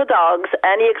lot of dogs,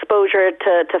 any exposure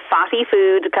to fatty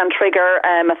food can trigger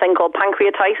a thing called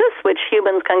pancreatitis, which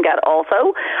humans can get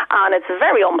also, and it's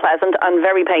very unpleasant and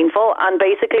very painful. And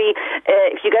basically,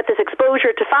 if you get this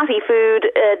exposure to fatty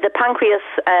food, the pancreas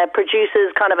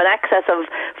produces kind of an excess of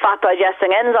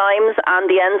fat-digesting enzymes, and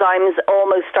the enzymes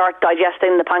almost start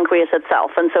digesting the pancreas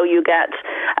itself, and so you get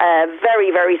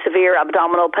very, very severe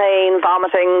abdominal pain,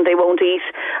 vomiting, they won't eat,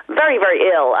 very, very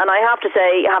ill. And I have to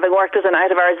say, having worked as an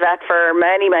out-of-hours vet for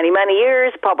many, many, many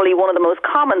years, probably one of the most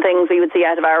common things we would see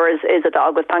out of hours is a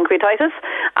dog with pancreatitis,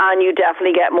 and you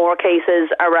definitely get more cases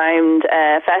around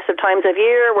festive times of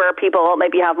year where people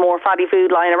maybe have more fatty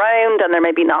food lying around and they're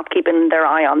maybe not keeping their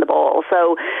eye on the ball.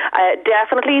 So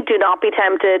definitely do not be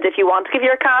tempted. If you want to give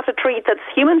your cat a treat that's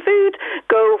human food,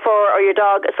 go for, or your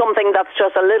dog, something that's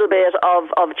just a little bit of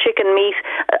chicken meat.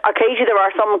 Occasionally there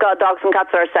are some dogs and cats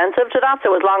that are sensitive to that,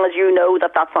 so as long as you know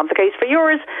that that's not the case for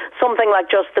yours, something like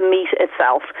just the meat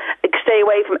itself. Stay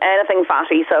away from anything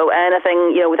fatty, so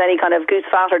anything, with any kind of goose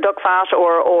fat or duck fat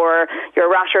or your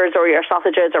rashers or your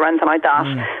sausages or anything like that.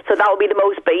 So that would be the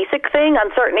most basic thing,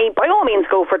 and certainly by all means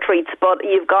go for treats, but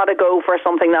you've got to go for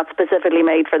something that's specifically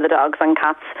made for the dogs and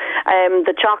cats.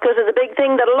 The chocolate is a big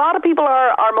thing that a lot of people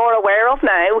are more aware of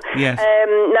now. Yes.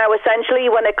 Now essentially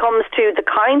when it comes to the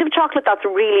kind of chocolate, that's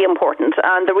really important,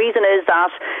 and the reason is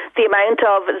that the amount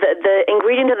of the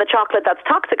ingredient in the chocolate that's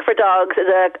toxic for dogs is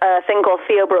a thing called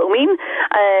theobromine,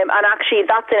 and actually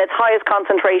that's in its highest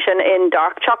concentration in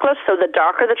dark chocolate. So the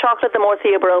darker the chocolate, the more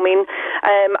theobromine,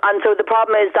 and so the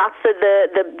problem is that's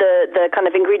the kind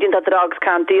of ingredient that the dogs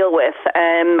can't deal with,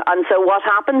 and so what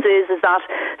happens is that,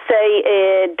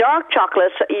 say, dark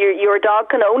chocolate, your dog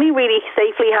can only really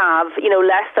safely have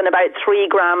less than about 3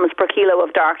 grams per kilo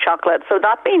of dark chocolate. So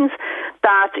that means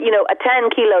that a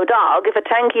 10-kilo dog, if a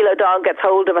 10-kilo dog gets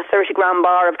hold of a 30-gram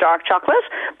bar of dark chocolate,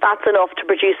 that's enough to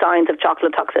produce signs of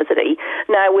chocolate toxicity.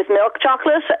 Now with milk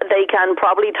chocolate, they can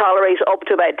probably tolerate up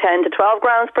to about 10 to 12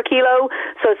 grams per kilo.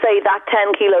 So say that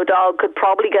 10-kilo dog could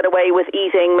probably get away with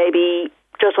eating maybe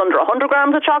just under 100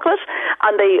 grams of chocolate,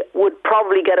 and they would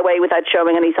probably get away without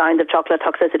showing any signs of chocolate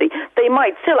toxicity. They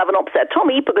might still have an upset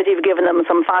tummy because you've given them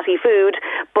some fatty food,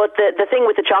 but the thing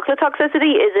with the chocolate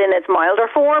toxicity is in its milder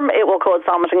form, it will cause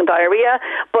vomiting and diarrhea,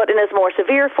 but in its more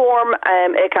severe form,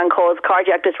 it can cause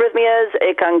cardiac dysrhythmias,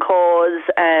 it can cause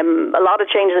a lot of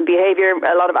changes in behaviour,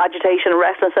 a lot of agitation and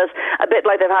restlessness, a bit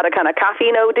like they've had a kind of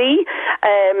caffeine OD,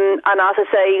 and as I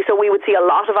say, so we would see a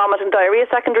lot of vomit and diarrhea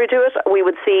secondary to it. We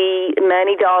would see many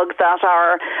many dogs that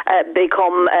are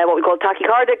become what we call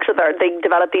tachycardic, so they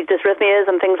develop these dysrhythmias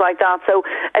and things like that. So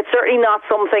it's certainly not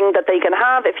something that they can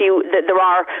have. There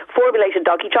are formulated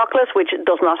doggy chocolate, which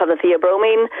does not have the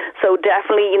theobromine, so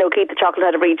definitely, keep the chocolate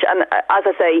out of reach. And as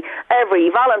I say, every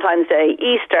Valentine's Day,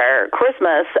 Easter,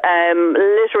 Christmas,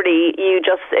 literally,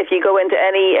 if you go into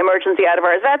any emergency out of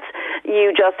our vets,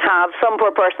 you just have some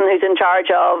poor person who's in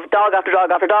charge of dog after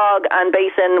dog after dog and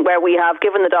basin where we have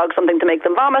given the dog something to make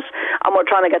them vomit, and we're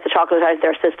trying to get the chocolate out of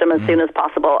their system as soon as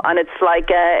possible. And it's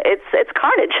like it's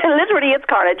carnage. Literally, it's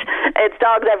carnage. It's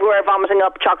dogs everywhere vomiting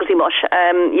up chocolatey mush.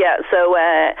 So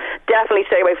definitely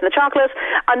stay away from the chocolate.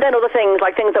 And then other things,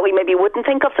 like things that we maybe wouldn't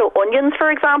think of. So onions,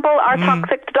 for example, are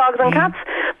toxic to dogs and cats.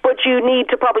 But you need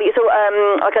to probably,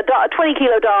 like a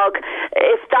 20-kilo dog,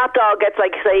 if that dog gets,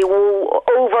 like, say,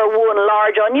 over one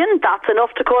large onion, that's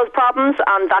enough to cause problems,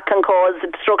 and that can cause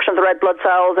the destruction of the red blood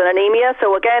cells and anemia.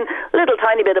 So again, little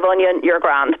tiny bit of onion, you're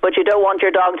grand. But you don't want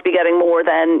your dog to be getting more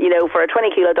than, for a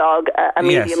 20-kilo dog, a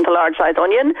medium to large size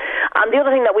onion. And the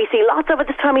other thing that we see lots of at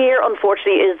this time of year,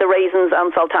 unfortunately, is the raisins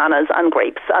and sultanas and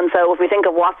grapes. And so if we think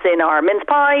of what's in our mince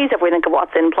pies, if we think of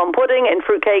what's in plum pudding, in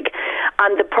fruitcake,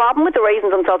 and the problem with the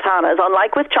raisins and sultanas,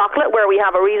 unlike with chocolate, where we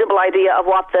have a reasonable idea of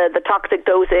what the toxic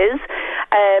dose is,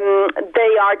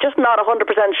 they are just not 100%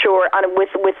 sure. And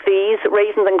with these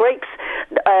raisins and grapes,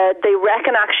 they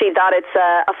reckon actually that it's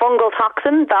a fungal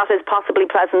toxin that is possibly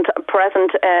present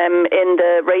in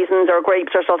the raisins or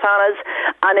grapes or sultanas,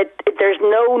 and there's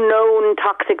no known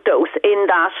toxic dose in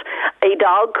that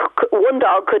one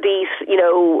dog could eat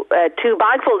 2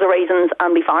 bagfuls of raisins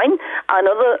and be fine.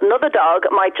 Another dog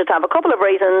might just have a couple of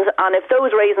raisins, and if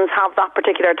those raisins have that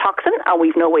particular toxin, and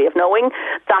we've no way of knowing,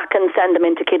 that can send them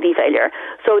into kidney failure.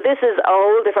 So this is a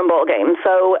whole different ball game.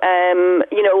 So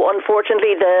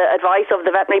unfortunately, the advice of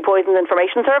the Veterinary Poisons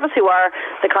Information Service, who are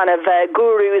the kind of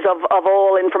gurus of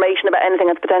all information about anything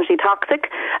that's potentially toxic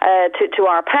to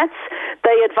our pets,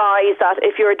 they advise that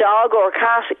if your dog or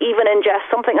cat even ingests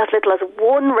something as little as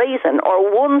 1 raisin or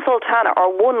 1 sultana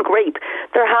or 1 grape,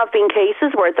 there have been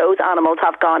cases where those animals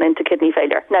have gone into kidney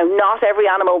failure. Now, not every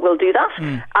animal will do that,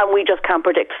 and we just can't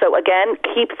predict. So again,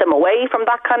 keep them away from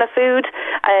that kind of food.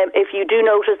 If you do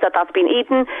notice that that's been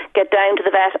eaten, get down to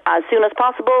the vet as soon as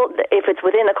possible. If it's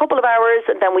within a couple of hours,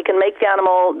 then we can make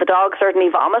the dog certainly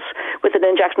vomit with an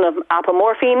injection of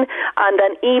apomorphine. And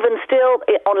then even still,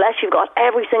 unless you've got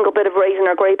every single bit of raisin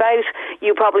or grape out,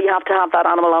 you probably have to have that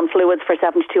animal on fluids for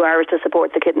 72 hours to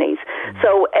support the kidneys.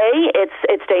 So A,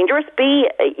 it's dangerous. B,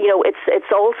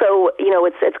 it's also,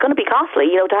 it's going to be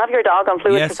costly. To have your dog on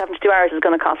fluids for 72 hours is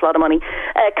going to cost a lot of money.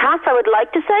 Cats, I would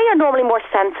like to say, are normally more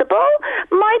sensible.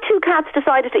 My 2 cats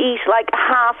decided to eat like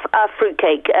half a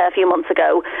fruitcake a few months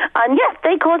ago, and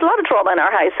they caused a lot of trauma in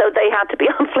our house, so they had to be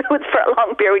on fluids for a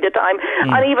long period of time.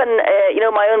 And even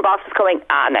my own boss was going,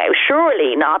 no,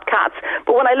 surely not cats.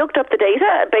 But when I looked up the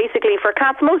data, basically for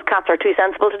cats, most cats are too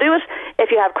sensible to do it.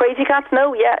 If you have crazy cats,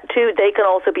 they can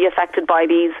also be affected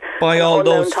by all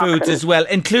those foods as well,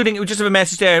 including, we just have a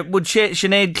message there, would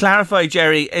Sinead clarify,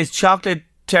 Jerry, is chocolate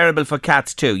terrible for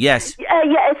cats too? Yes.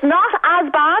 It's not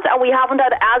as bad, and we haven't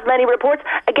had as many reports.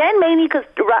 Again, mainly because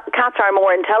cats are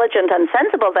more intelligent and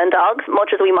sensible than dogs,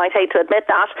 much as we might hate to admit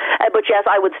that. But yes,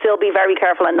 I would still be very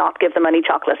careful and not give them any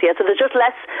chocolate. So there's just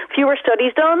fewer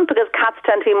studies done, because cats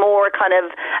tend to be more kind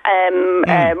of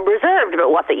reserved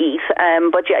about what they eat.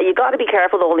 But you got to be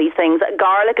careful with all these things.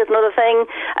 Garlic is another thing.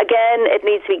 Again, it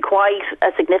needs to be quite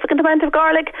a significant amount of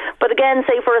garlic. But again,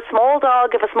 say for a small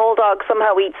dog, if a small dog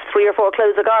somehow eats 3 or 4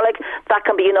 cloves of garlic, that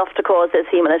can be enough to cause this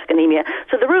hemolytic anemia.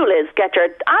 So the rule is, get your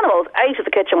animals out of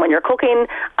the kitchen when you're cooking,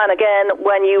 and again,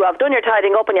 when you have done your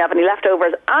tidying up and you have any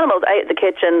leftovers, animals out of the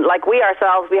kitchen. Like we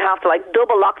ourselves, we have to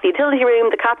double lock the utility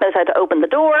room. The cat knows how to open the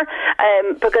door,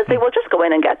 because they will just go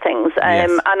in and get things.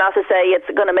 And as I say, it's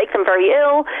going to make them very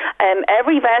ill.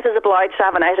 Every vet is obliged to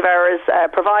have an out-of-hours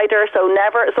provider, so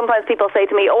sometimes people say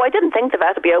to me, I didn't think the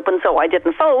vet would be open, so I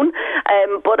didn't phone.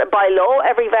 But by law,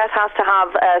 every vet has to have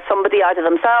somebody either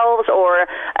themselves or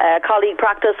a colleague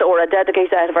practice or a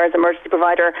dedicated out-of-hours emergency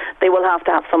provider. They will have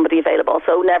to have somebody available.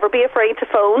 So never be afraid to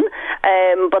phone,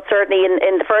 but certainly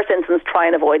in the first instance, try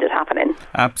and avoid it happening.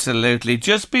 Absolutely.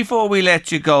 Just before we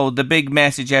let you go, the big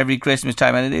message every Christmas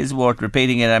time, and it is worth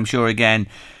repeating it, I'm sure, again,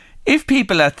 if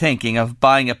people are thinking of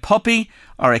buying a puppy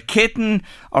or a kitten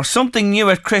or something new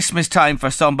at Christmas time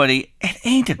for somebody, it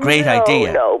ain't a great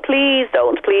idea. No, please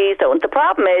don't. The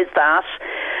problem is that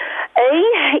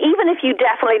Even if you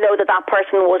definitely know that that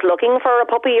person was looking for a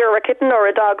puppy or a kitten or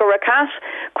a dog or a cat,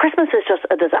 Christmas is just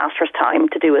a disastrous time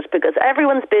to do it because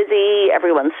everyone's busy,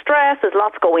 everyone's stressed, there's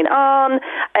lots going on.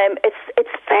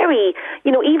 It's very,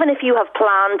 even if you have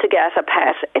planned to get a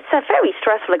pet, it's a very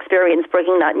stressful experience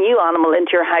bringing that new animal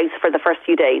into your house for the first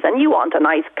few days, and you want a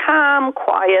nice, calm,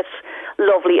 quiet,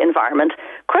 lovely environment.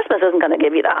 Christmas isn't going to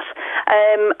give you that.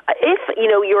 If,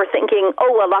 you're thinking,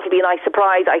 oh, well, that'll be a nice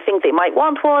surprise, I think they might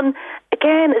want one,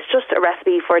 again, it's just a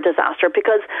recipe for disaster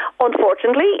because,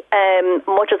 unfortunately,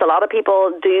 much as a lot of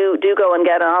people do go and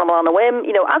get an animal on a whim,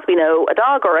 as we know, a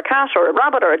dog or a cat or a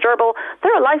rabbit or a gerbil,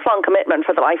 they're a lifelong commitment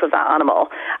for the life of that animal.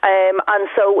 And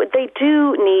so they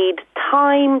do need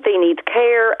time, they need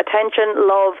care, attention,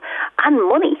 love, and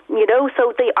money,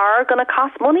 so they are going to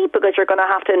cost money because you're going to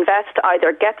have to invest to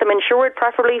either get them insured,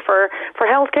 preferably for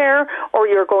health care, or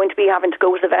you're going to be having to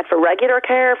go to the vet for regular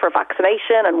care, for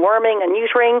vaccination and worming and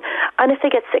neutering, and if they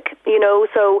get sick,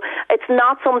 so it's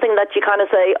not something that you kind of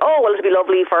say, oh, well, it'd be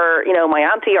lovely for, my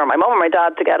auntie or my mum or my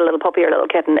dad to get a little puppy or a little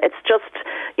kitten. It's just,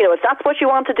 if that's what you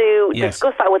want to do, yes,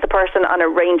 discuss that with the person and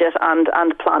arrange it and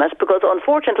plan it, because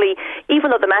unfortunately,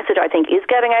 even though the message, I think, is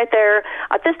getting out there,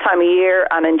 at this time of year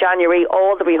and in January,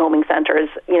 all the rehoming centres,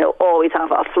 always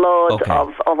have a flood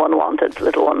of unwanted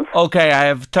little ones. Okay, I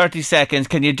have 30 seconds.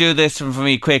 Can you do this for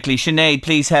me quickly? Sinead,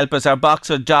 please help us. Our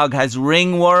boxer dog has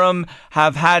ringworm.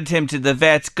 Have had him to the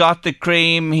vets, got the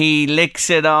cream, he licks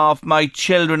it off. My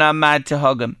children are mad to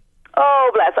hug him.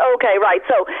 Oh, bless. Okay, right.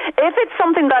 So if it's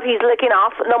something that he's licking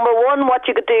off, number one, what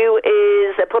you could do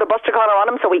is put a buster collar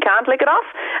on him so he can't lick it off.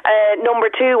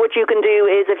 Number two, what you can do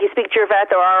is if you speak to your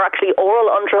vet, there are actually oral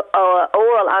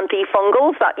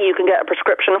antifungals that you can get a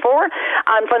prescription for.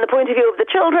 And from the point of view of the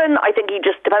children, I think you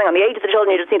just, depending on the age of the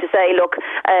children, you just need to say, look,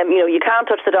 you can't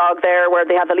touch the dog there where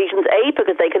they have the lesions, A,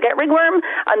 because they could get ringworm,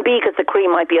 and B, because the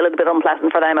cream might be a little bit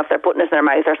unpleasant for them if they're putting it in their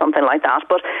mouth or something like that.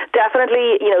 But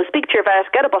definitely, speak to your vet,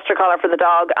 get a buster collar for the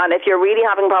dog, and if you're really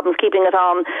having problems keeping it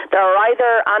on, there are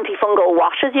either antifungal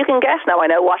washes you can get. Now I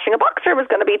know washing a boxer was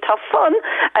going to be tough fun,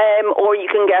 or you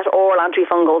can get oral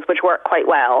antifungals which work quite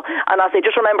well. And as I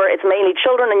just remember, it's mainly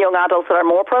children and young adults that are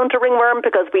more prone to ringworm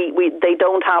because they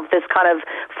don't have this kind of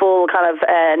full kind of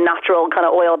natural kind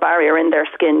of oil barrier in their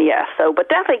skin yet. So, but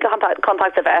definitely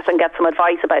contact the vet and get some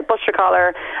advice about buster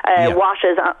collar,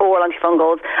 washes, oral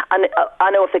antifungals. And I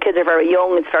know if the kids are very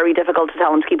young, it's very difficult to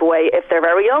tell them to keep away. If they're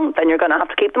very young, then you're going to have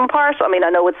to keep them apart. I mean, I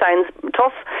know it sounds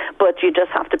tough, but you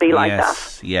just have to be like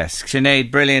that. Yes,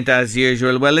 Sinead, brilliant as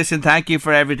usual. Well, listen, thank you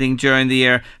for everything during the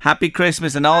year. Happy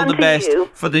Christmas and all the best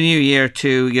for the new year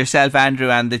to yourself, Andrew,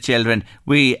 and the children.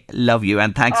 We love you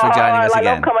and thanks for joining us again.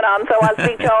 I love coming on, so I'll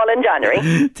speak to you all in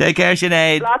January. Take care,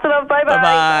 Sinead. Lots of love.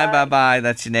 Bye-bye. Bye-bye.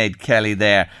 That's Sinead Kelly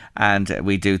there. And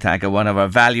we do thank one of our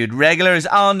valued regulars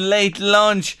on Late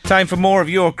Lunch. Time for more of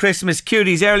your Christmas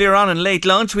cuties. Earlier on in Late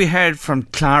Lunch, we heard from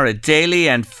Clara Daly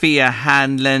and Fia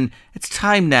Hanlon. It's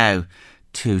time now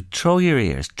to throw your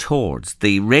ears towards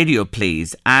the radio,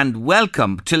 please, and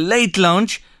welcome to Late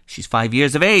Lunch. She's 5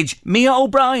 years of age, Mia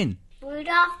O'Brien.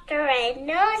 Rudolph the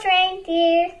red-nosed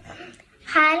reindeer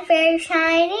had very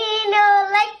shiny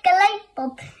nose like a light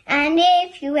bulb, and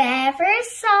if you ever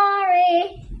saw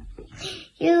it,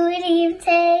 you would even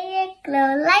say it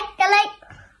glowed like a light.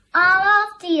 All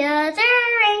of the other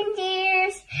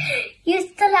reindeers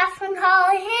used to laugh and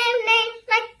call him names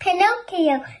like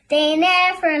Pinocchio. They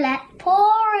never let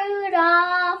poor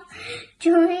Rudolph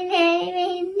join any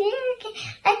reindeer game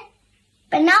like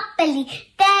Monopoly.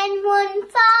 Then one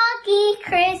foggy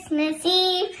Christmas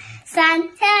Eve,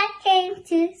 Santa came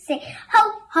to say,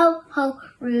 ho, ho, ho,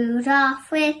 Rudolph,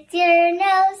 with your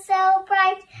nose so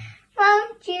bright,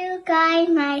 won't you guide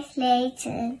my sleigh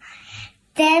tonight?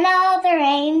 Then all the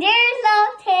reindeers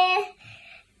loved him,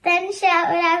 then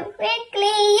shouted out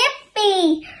quickly,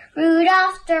 yippee!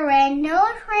 Rudolph the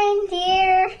red-nosed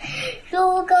reindeer,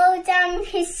 you'll go down with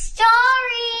his story.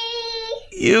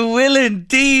 You will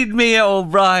indeed, Mia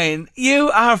O'Brien.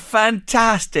 You are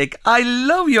fantastic. I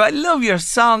love you. I love your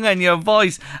song and your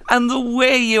voice and the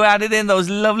way you added in those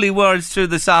lovely words through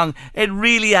the song. It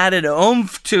really added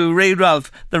oomph to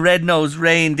Rudolph the red-nosed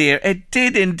reindeer. It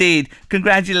did indeed.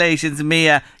 Congratulations,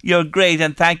 Mia. You're great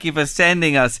and thank you for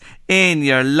sending us in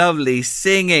your lovely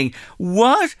singing.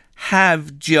 What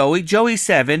have Joey's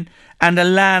 7 and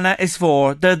Alana is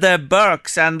 4. They're the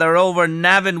Burks and they're over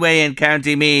Navan Way in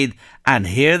County Meath. And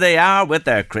here they are with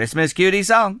their Christmas cutie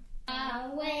song.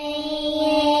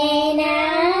 Away in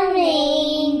a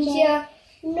manger,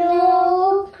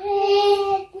 no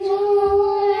crib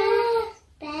nor a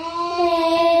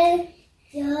bed,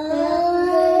 the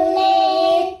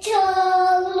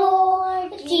little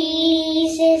Lord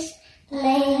Jesus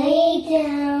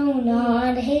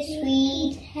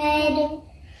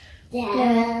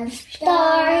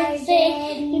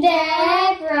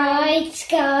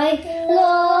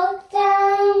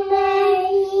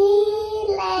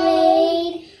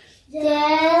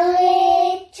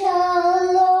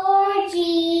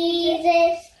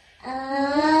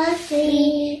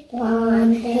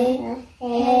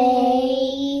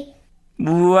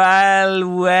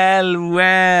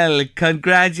Well,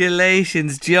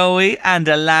 congratulations, Joey and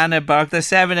Alana Burke. They're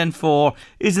 7 and 4.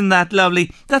 Isn't that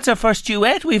lovely? That's our first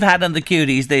duet we've had on the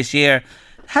Cuties this year.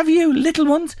 Have you little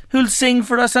ones who'll sing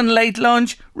for us on Late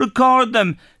Lunch? Record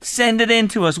them. Send it in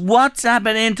to us. WhatsApp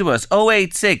it in to us.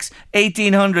 086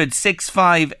 1800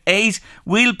 658.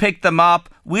 We'll pick them up.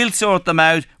 We'll sort them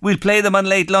out. We'll play them on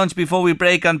Late Lunch before we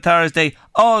break on Thursday.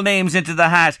 All names into the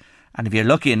hat. And if you're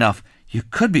lucky enough, you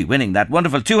could be winning that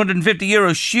wonderful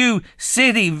 €250 Shoe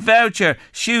City voucher.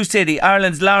 Shoe City,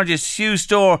 Ireland's largest shoe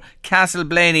store, Castle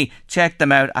Blaney. Check them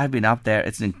out. I've been up there.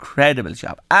 It's an incredible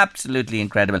shop. Absolutely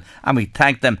incredible. And we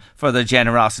thank them for their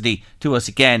generosity to us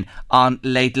again on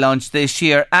Late Lunch this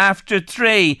year. After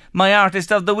 3, my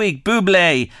artist of the week,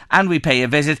 Bublé. And we pay a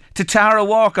visit to Tara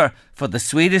Walker for the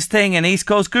sweetest thing in East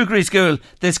Coast Cookery School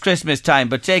this Christmas time.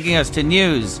 But taking us to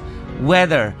news,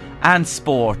 weather and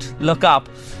sport. Look up.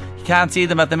 You can't see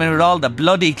them at the minute with all the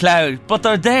bloody cloud, but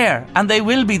they're there, and they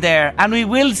will be there, and we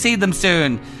will see them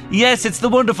soon. Yes, it's the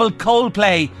wonderful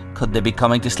Coldplay. Could they be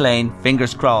coming to Slane?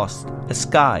 Fingers crossed. A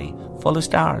sky full of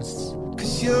stars.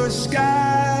 'Cause you're a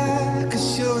sky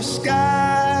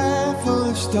full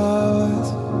of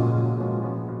stars.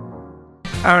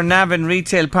 Our Navan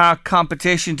Retail Park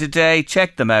competition today,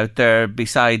 check them out. They're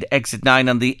beside Exit 9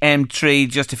 on the M3,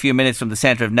 just a few minutes from the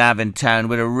centre of Navan town,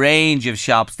 with a range of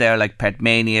shops there like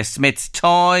Petmania, Smith's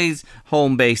Toys,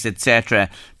 Homebase, etc.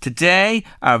 Today,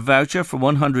 our voucher for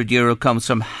 €100 comes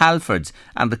from Halfords,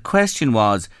 and the question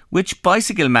was, which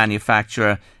bicycle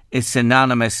manufacturer is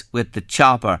synonymous with the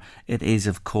chopper? It is,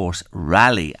 of course,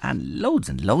 Raleigh, and loads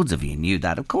of you knew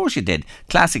that. Of course you did.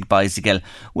 Classic bicycle.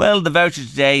 Well, the voucher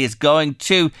today is going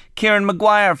to Kieran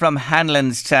Maguire from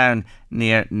Hanlanstown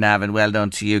near Navan. Well done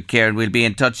to you, Kieran. We'll be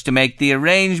in touch to make the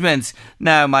arrangements.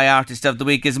 Now, my artist of the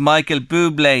week is Michael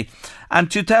Bublé. And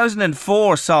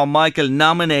 2004 saw Michael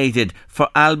nominated for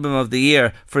Album of the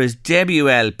Year for his debut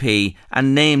LP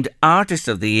and named Artist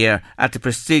of the Year at the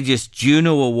prestigious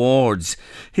Juno Awards.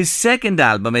 His second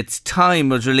album, It's Time,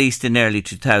 was released in early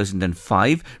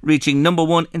 2005, reaching number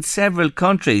 1 in several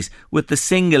countries, with the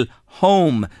single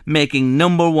Home making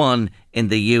number 1 in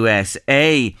the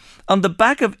USA. On the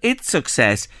back of its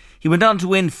success, he went on to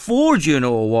win 4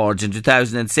 Juno Awards in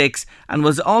 2006 and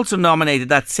was also nominated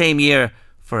that same year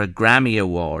for a Grammy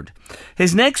Award.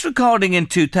 His next recording in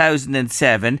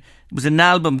 2007 was an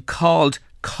album called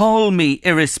Call Me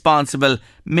Irresponsible,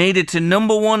 made it to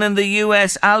number 1 in the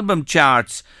US album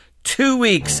charts 2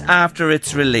 weeks after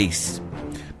its release.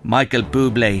 Michael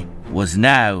Bublé was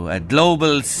now a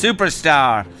global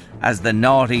superstar as the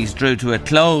noughties drew to a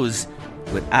close,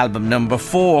 with album number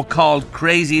 4 called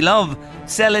Crazy Love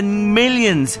selling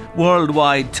millions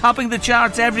worldwide, topping the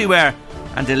charts everywhere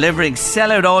and delivering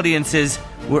sellout audiences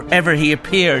wherever he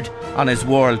appeared on his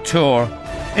world tour.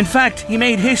 In fact, he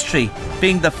made history,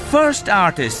 being the first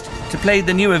artist to play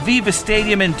the new Aviva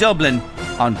Stadium in Dublin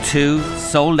on 2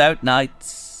 sold-out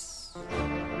nights.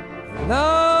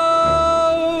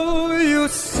 Now you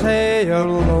say you're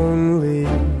lonely.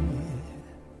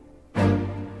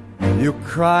 You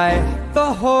cry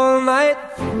the whole night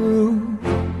through.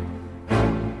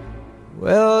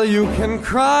 Well, you can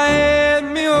cry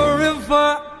me a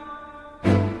river.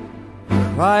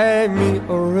 Cry me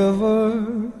a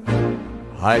river.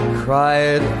 I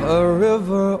cried a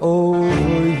river over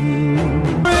you.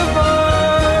 River.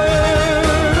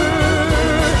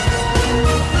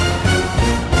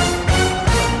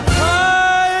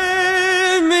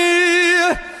 Cry me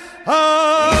a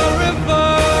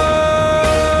river.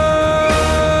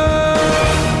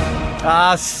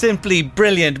 Ah, simply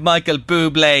brilliant, Michael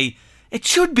Bublé. It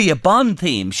should be a Bond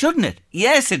theme, shouldn't it?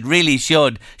 Yes, it really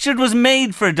should. It was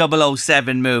made for a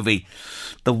 007 movie.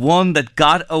 The one that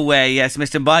got away. Yes,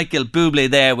 Mr. Michael Bublé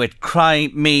there with Cry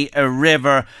Me a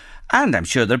River. And I'm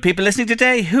sure there are people listening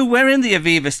today who were in the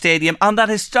Aviva Stadium on that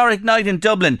historic night in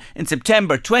Dublin in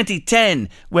September 2010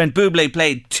 when Bublé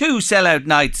played 2 sellout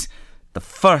nights. The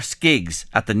first gigs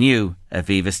at the new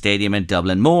Aviva Stadium in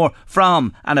Dublin. More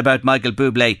from and about Michael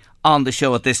Bublé on the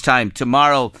show at this time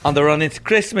tomorrow. On the run into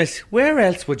Christmas, where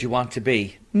else would you want to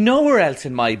be? Nowhere else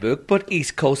in my book but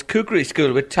East Coast Cookery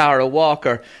School with Tara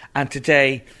Walker. And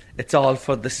today, it's all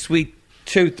for the sweet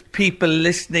tooth people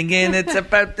listening in. It's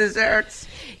about desserts.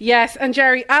 Yes, and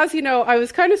Jerry, as you know, I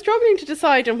was kind of struggling to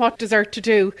decide on what dessert to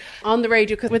do on the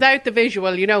radio because without the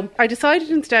visual, you know, I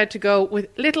decided instead to go with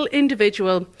little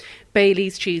individual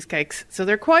Bailey's cheesecakes. So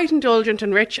they're quite indulgent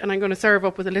and rich, and I'm going to serve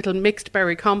up with a little mixed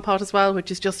berry compote as well,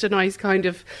 which is just a nice kind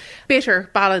of bitter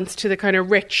balance to the kind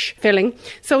of rich filling.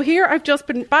 So here I've just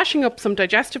been bashing up some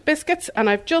digestive biscuits, and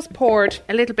I've just poured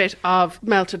a little bit of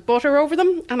melted butter over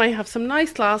them, and I have some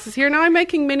nice glasses here. Now I'm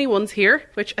making mini ones here,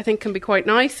 which I think can be quite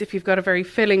nice if you've got a very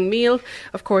filling meal.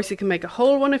 Of course, you can make a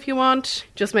whole one if you want.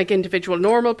 Just make individual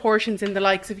normal portions in the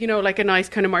likes of, like a nice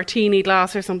kind of martini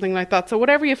glass or something like that. So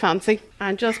whatever you fancy.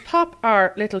 And just pop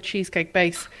our little cheesecake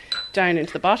base down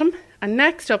into the bottom. And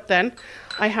next up then,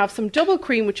 I have some double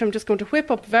cream, which I'm just going to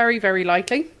whip up very, very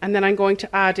lightly. And then I'm going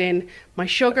to add in my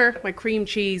sugar, my cream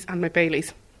cheese and my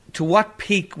Baileys. To what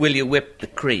peak will you whip the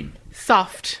cream?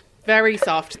 Soft. Very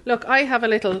soft. Look, I have a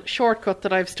little shortcut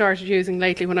that I've started using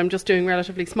lately when I'm just doing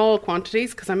relatively small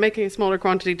quantities, because I'm making a smaller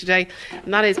quantity today,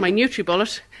 and that is my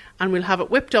NutriBullet, and we'll have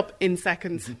it whipped up in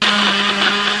seconds.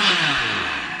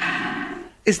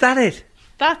 Is that it?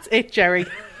 That's it, Jerry.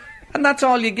 And that's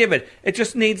all you give it? It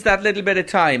just needs that little bit of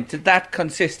time to that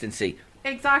consistency.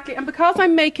 Exactly, and because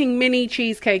I'm making mini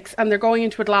cheesecakes and they're going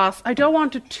into a glass, I don't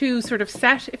want it too sort of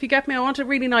set, if you get me. I want it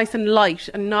really nice and light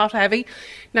and not heavy.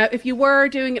 Now, if you were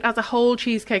doing it as a whole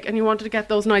cheesecake and you wanted to get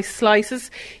those nice slices,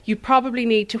 you probably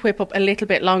need to whip up a little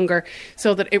bit longer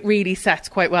so that it really sets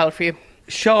quite well for you.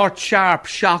 Short, sharp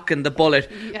shock in the bullet,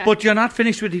 yeah. But you're not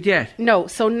finished with it yet. No,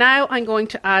 so now I'm going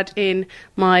to add in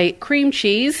my cream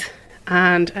cheese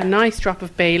and a nice drop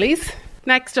of Baileys.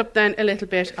 Next up then, a little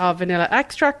bit of vanilla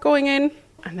extract going in,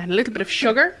 and then a little bit of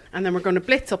sugar, and then we're going to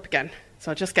blitz up again. So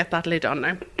I'll just get that lid on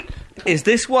now. Is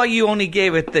this why you only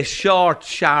gave it the short,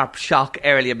 sharp shock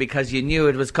earlier, because you knew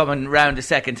it was coming round a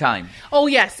second time? Oh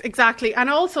yes, exactly. And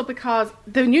also because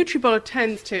the NutriBullet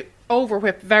tends to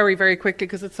over-whip very, very quickly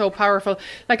because it's so powerful.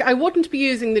 Like, I wouldn't be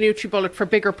using the NutriBullet for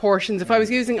bigger portions. If I was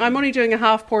I'm only doing a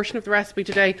half portion of the recipe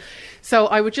today, so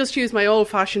I would just use my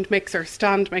old-fashioned mixer,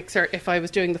 stand mixer, if I was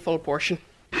doing the full portion.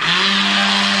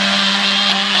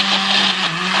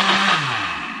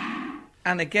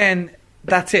 And again,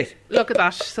 that's it. Look at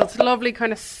that. So it's a lovely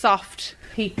kind of soft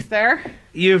peak there.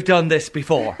 You've done this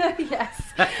before. Yes.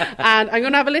 And I'm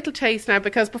going to have a little taste now,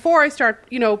 because before I start,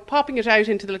 popping it out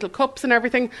into the little cups and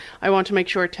everything, I want to make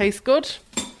sure it tastes good.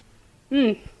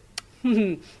 I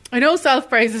know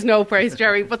self-praise is no praise,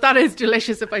 Jerry, but that is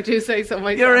delicious if I do say so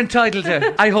myself. You're entitled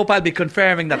to. I hope I'll be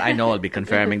confirming that. I know I'll be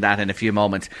confirming that in a few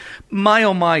moments. My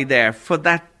oh my there, for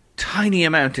that tiny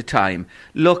amount of time.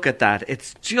 Look at that.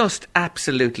 It's just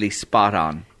absolutely spot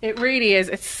on. It really is.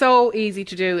 It's so easy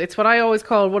to do. It's what I always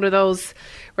call one of those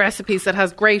recipes that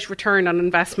has great return on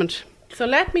investment. So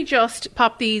let me just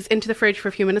pop these into the fridge for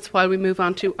a few minutes while we move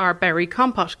on to our berry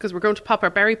compote, because we're going to pop our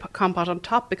berry compote on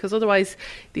top, because otherwise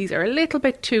these are a little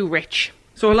bit too rich.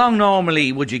 So how long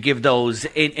normally would you give those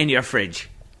in your fridge?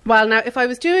 Well, now, if I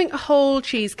was doing a whole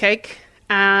cheesecake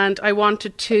and I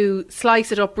wanted to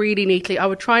slice it up really neatly, I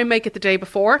would try and make it the day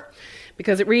before,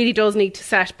 because it really does need to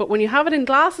set. But when you have it in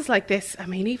glasses like this, I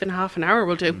mean, even half an hour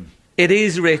will do. It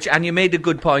is rich, and you made a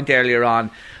good point earlier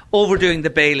on. Overdoing the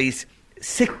Baileys,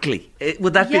 sickly.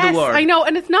 Would that be the word? Yes, I know,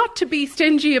 and it's not to be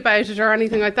stingy about it or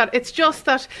anything like that. It's just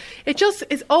that it just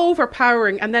is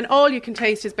overpowering, and then all you can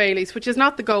taste is Baileys, which is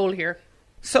not the goal here.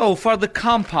 So, for the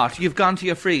compote, you've gone to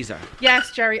your freezer? Yes,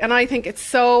 Jerry, and I think it's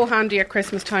so handy at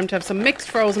Christmas time to have some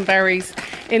mixed frozen berries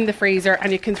in the freezer,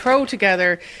 and you can throw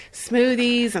together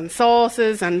smoothies and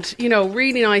sauces and,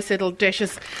 really nice little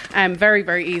dishes very,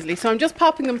 very easily. So I'm just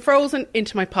popping them frozen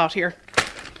into my pot here.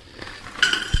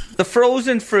 The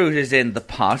frozen fruit is in the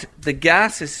pot. The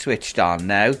gas is switched on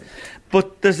now,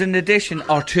 but there's an addition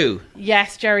or two.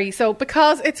 Yes, Jerry. So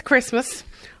because it's Christmas,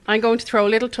 I'm going to throw a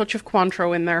little touch of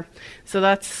Cointreau in there. So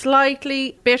that's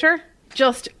slightly bitter,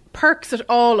 just perks it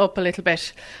all up a little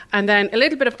bit. And then a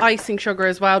little bit of icing sugar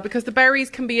as well, because the berries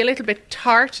can be a little bit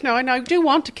tart. Now, I do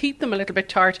want to keep them a little bit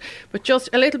tart, but just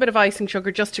a little bit of icing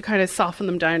sugar just to kind of soften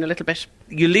them down a little bit.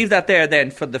 You leave that there then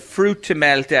for the fruit to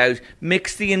melt out,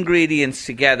 mix the ingredients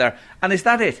together, and is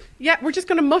that it? Yeah, we're just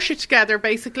going to mush it together,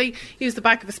 basically. Use the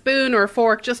back of a spoon or a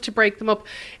fork just to break them up.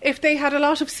 If they had a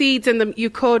lot of seeds in them, you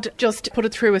could just put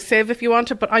it through a sieve if you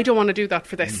wanted, but I don't want to do that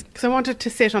for this, because I want it to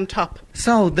sit on top.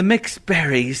 So the mixed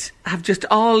berries have just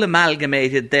all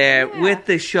amalgamated there with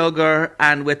the sugar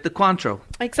and with the Cointreau.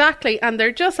 Exactly, and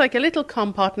they're just like a little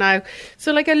compote now.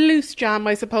 So like a loose jam,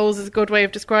 I suppose, is a good way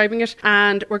of describing it.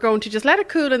 And we're going to just let it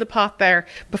cool in the pot there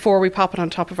before we pop it on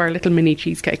top of our little mini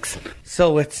cheesecakes.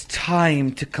 So it's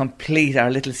time to complete our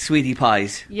little sweetie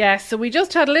pies. Yes, so we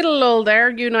just had a little lull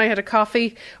there. You and I had a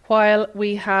coffee while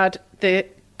we had the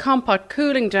compote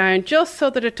cooling down, just so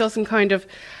that it doesn't kind of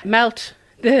melt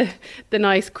the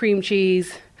nice cream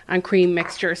cheese and cream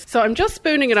mixtures. So I'm just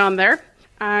spooning it on there.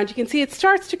 And you can see it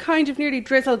starts to kind of nearly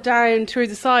drizzle down through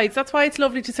the sides. That's why it's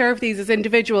lovely to serve these as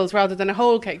individuals rather than a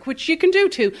whole cake, which you can do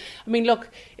too. I mean, look,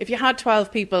 if you had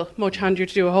 12 people, much handier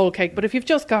to do a whole cake. But if you've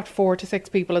just got 4 to 6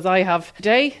 people, as I have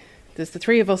today, there's the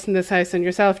 3 of us in this house and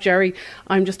yourself, Jerry.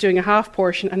 I'm just doing a half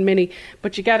portion and Minnie.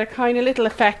 But you get a kind of little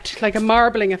effect, like a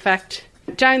marbling effect,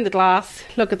 down the glass.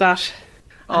 Look at that.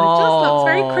 And it just looks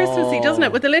very Christmassy, doesn't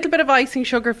it? With a little bit of icing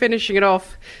sugar finishing it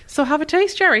off. So have a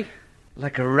taste, Jerry.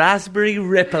 Like a raspberry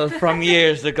ripple from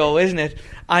years ago, isn't it?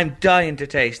 I'm dying to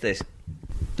taste this.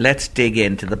 Let's dig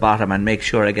into the bottom and make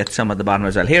sure I get some at the bottom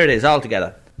as well. Here it is, all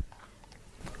together.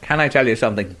 Can I tell you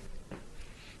something?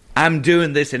 I'm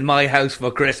doing this in my house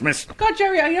for Christmas. God,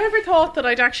 Jerry, I never thought that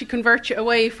I'd actually convert you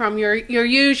away from your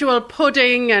usual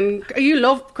pudding. And you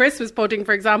love Christmas pudding,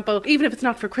 for example. Even if it's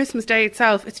not for Christmas Day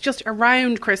itself, it's just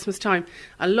around Christmas time.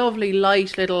 A lovely,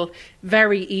 light, little,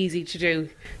 very easy to do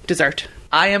dessert.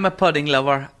 I am a pudding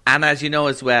lover, and as you know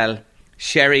as well,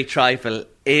 sherry trifle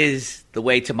is the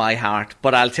way to my heart.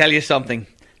 But I'll tell you something,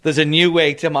 there's a new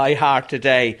way to my heart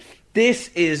today. This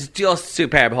is just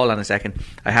superb. Hold on a second.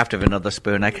 I have to have another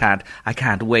spoon. I can't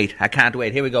wait.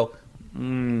 Here we go.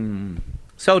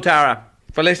 So, Tara,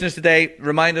 for listeners today,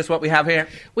 remind us what we have here.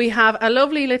 We have a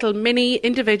lovely little mini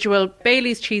individual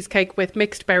Bailey's cheesecake with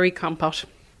mixed berry compote.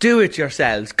 Do it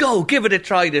yourselves. Go, give it a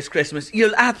try this Christmas.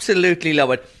 You'll absolutely love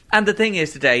it. And the thing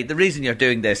is today, the reason you're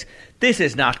doing this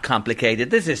is not complicated.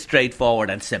 This is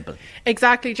straightforward and simple.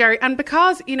 Exactly, Jerry. And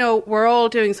because, we're all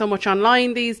doing so much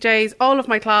online these days, all of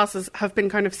my classes have been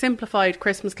kind of simplified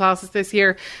Christmas classes this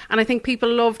year. And I think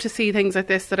people love to see things like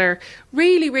this that are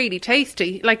really, really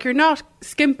tasty. Like, you're not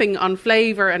skimping on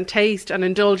flavour and taste and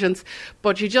indulgence,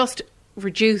 but you just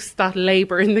reduce that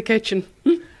labour in the kitchen.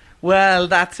 Well,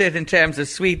 that's it in terms of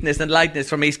sweetness and lightness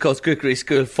from East Coast Cookery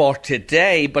School for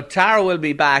today. But Tara will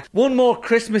be back. One more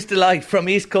Christmas delight from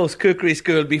East Coast Cookery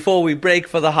School before we break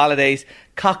for the holidays.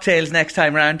 Cocktails next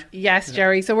time round. Yes,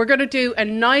 Jerry. So we're going to do a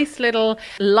nice little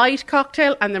light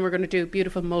cocktail, and then we're going to do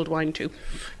beautiful mulled wine too.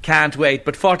 Can't wait.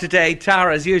 But for today,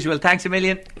 Tara, as usual, thanks a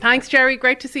million. Thanks, Jerry.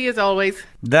 Great to see you as always.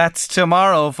 That's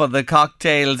tomorrow for the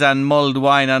cocktails and mulled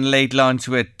wine on Late Lunch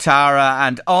with Tara.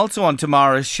 And also on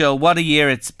tomorrow's show, what a year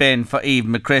it's been for Eve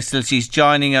McChrystal. She's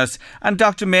joining us. And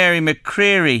Dr. Mary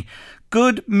McCreary.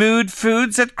 Good mood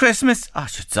foods at Christmas.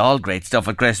 It's all great stuff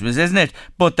at Christmas, isn't it?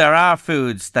 But there are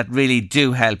foods that really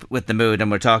do help with the mood,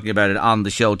 and we're talking about it on the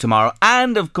show tomorrow.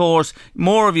 And, of course,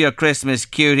 more of your Christmas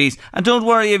cuties. And don't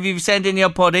worry if you've sent in your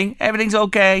pudding. Everything's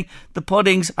okay. The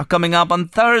puddings are coming up on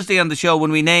Thursday on the show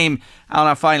when we name, on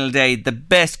our final day, the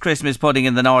best Christmas pudding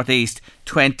in the North East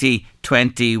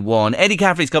 2021. Eddie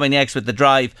Caffrey's coming next with The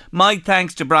Drive. My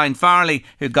thanks to Brian Farley,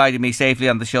 who guided me safely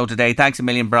on the show today. Thanks a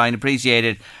million, Brian. Appreciate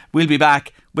it. We'll be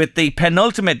back with the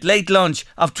penultimate Late Lunch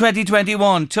of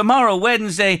 2021 tomorrow,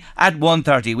 Wednesday at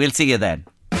 1:30. We'll see you then.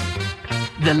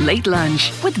 The Late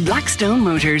Lunch with Blackstone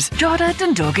Motors, Drogheda,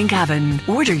 Dundalk and Cavan.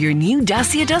 Order your new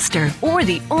Dacia Duster or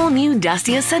the all-new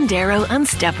Dacia Sandero and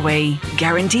Stepway.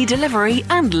 Guaranteed delivery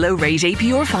and low-rate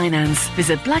APR finance.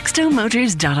 Visit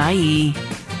blackstonemotors.ie.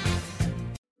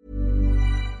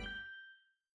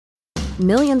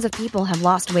 Millions of people have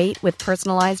lost weight with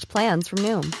personalized plans from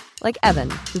Noom. Like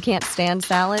Evan, who can't stand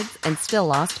salads and still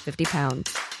lost 50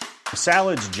 pounds.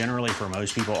 Salads generally for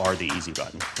most people are the easy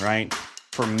button, right?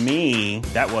 For me,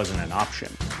 that wasn't an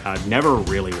option. I never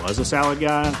really was a salad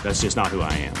guy. That's just not who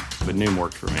I am. But Noom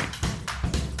worked for me.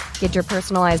 Get your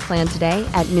personalized plan today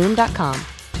at Noom.com.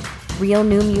 Real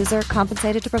Noom user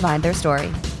compensated to provide their story.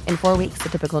 In 4 weeks, the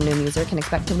typical Noom user can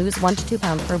expect to lose 1 to 2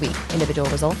 pounds per week. Individual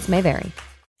results may vary.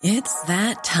 It's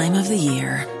that time of the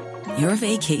year. Your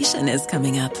vacation is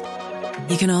coming up.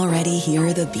 You can already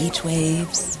hear the beach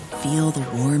waves, feel the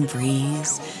warm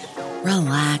breeze,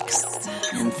 relax,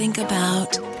 and think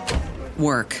about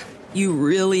work. You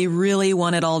really, really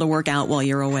want it all to work out while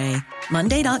you're away.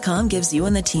 Monday.com gives you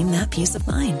and the team that peace of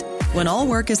mind. When all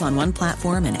work is on one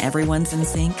platform and everyone's in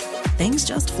sync, things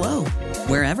just flow.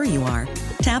 Wherever you are,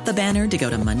 tap the banner to go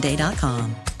to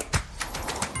Monday.com.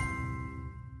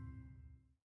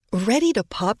 Ready to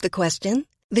pop the question?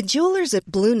 The jewelers at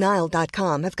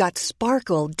BlueNile.com have got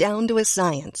sparkle down to a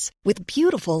science with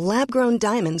beautiful lab-grown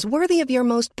diamonds worthy of your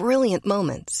most brilliant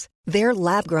moments. Their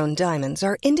lab-grown diamonds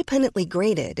are independently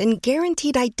graded and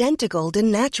guaranteed identical to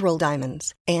natural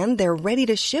diamonds, and they're ready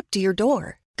to ship to your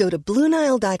door. Go to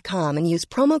BlueNile.com and use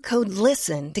promo code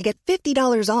LISTEN to get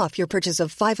 $50 off your purchase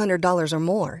of $500 or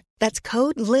more. That's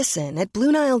code LISTEN at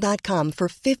BlueNile.com for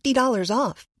 $50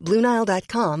 off.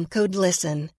 BlueNile.com, code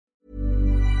LISTEN.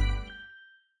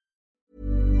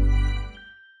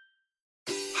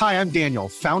 Hi, I'm Daniel,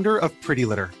 founder of Pretty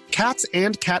Litter. Cats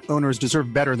and cat owners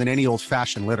deserve better than any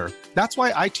old-fashioned litter. That's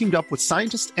why I teamed up with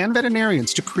scientists and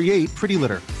veterinarians to create Pretty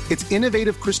Litter. Its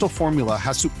innovative crystal formula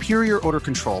has superior odor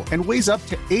control and weighs up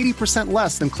to 80%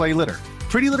 less than clay litter.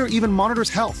 Pretty Litter even monitors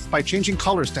health by changing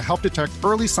colors to help detect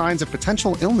early signs of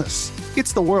potential illness.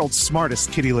 It's the world's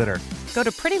smartest kitty litter. Go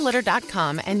to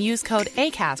prettylitter.com and use code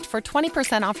ACAST for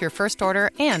 20% off your first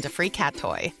order and a free cat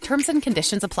toy. Terms and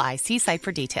conditions apply. See site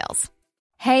for details.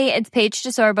 Hey, it's Paige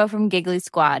DeSorbo from Giggly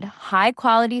Squad. High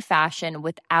quality fashion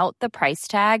without the price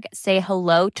tag. Say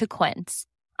hello to Quince.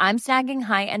 I'm snagging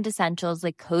high-end essentials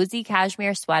like cozy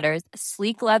cashmere sweaters,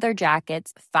 sleek leather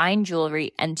jackets, fine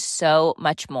jewelry, and so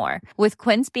much more. With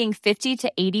Quince being 50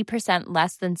 to 80%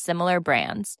 less than similar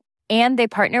brands. And they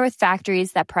partner with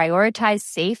factories that prioritize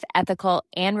safe, ethical,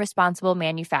 and responsible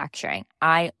manufacturing.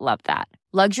 I love that.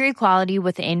 Luxury quality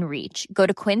within reach. Go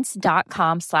to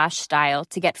quince.com/style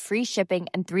to get free shipping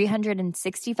and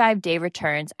 365-day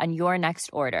returns on your next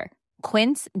order.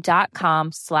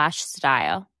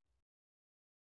 Quince.com/style.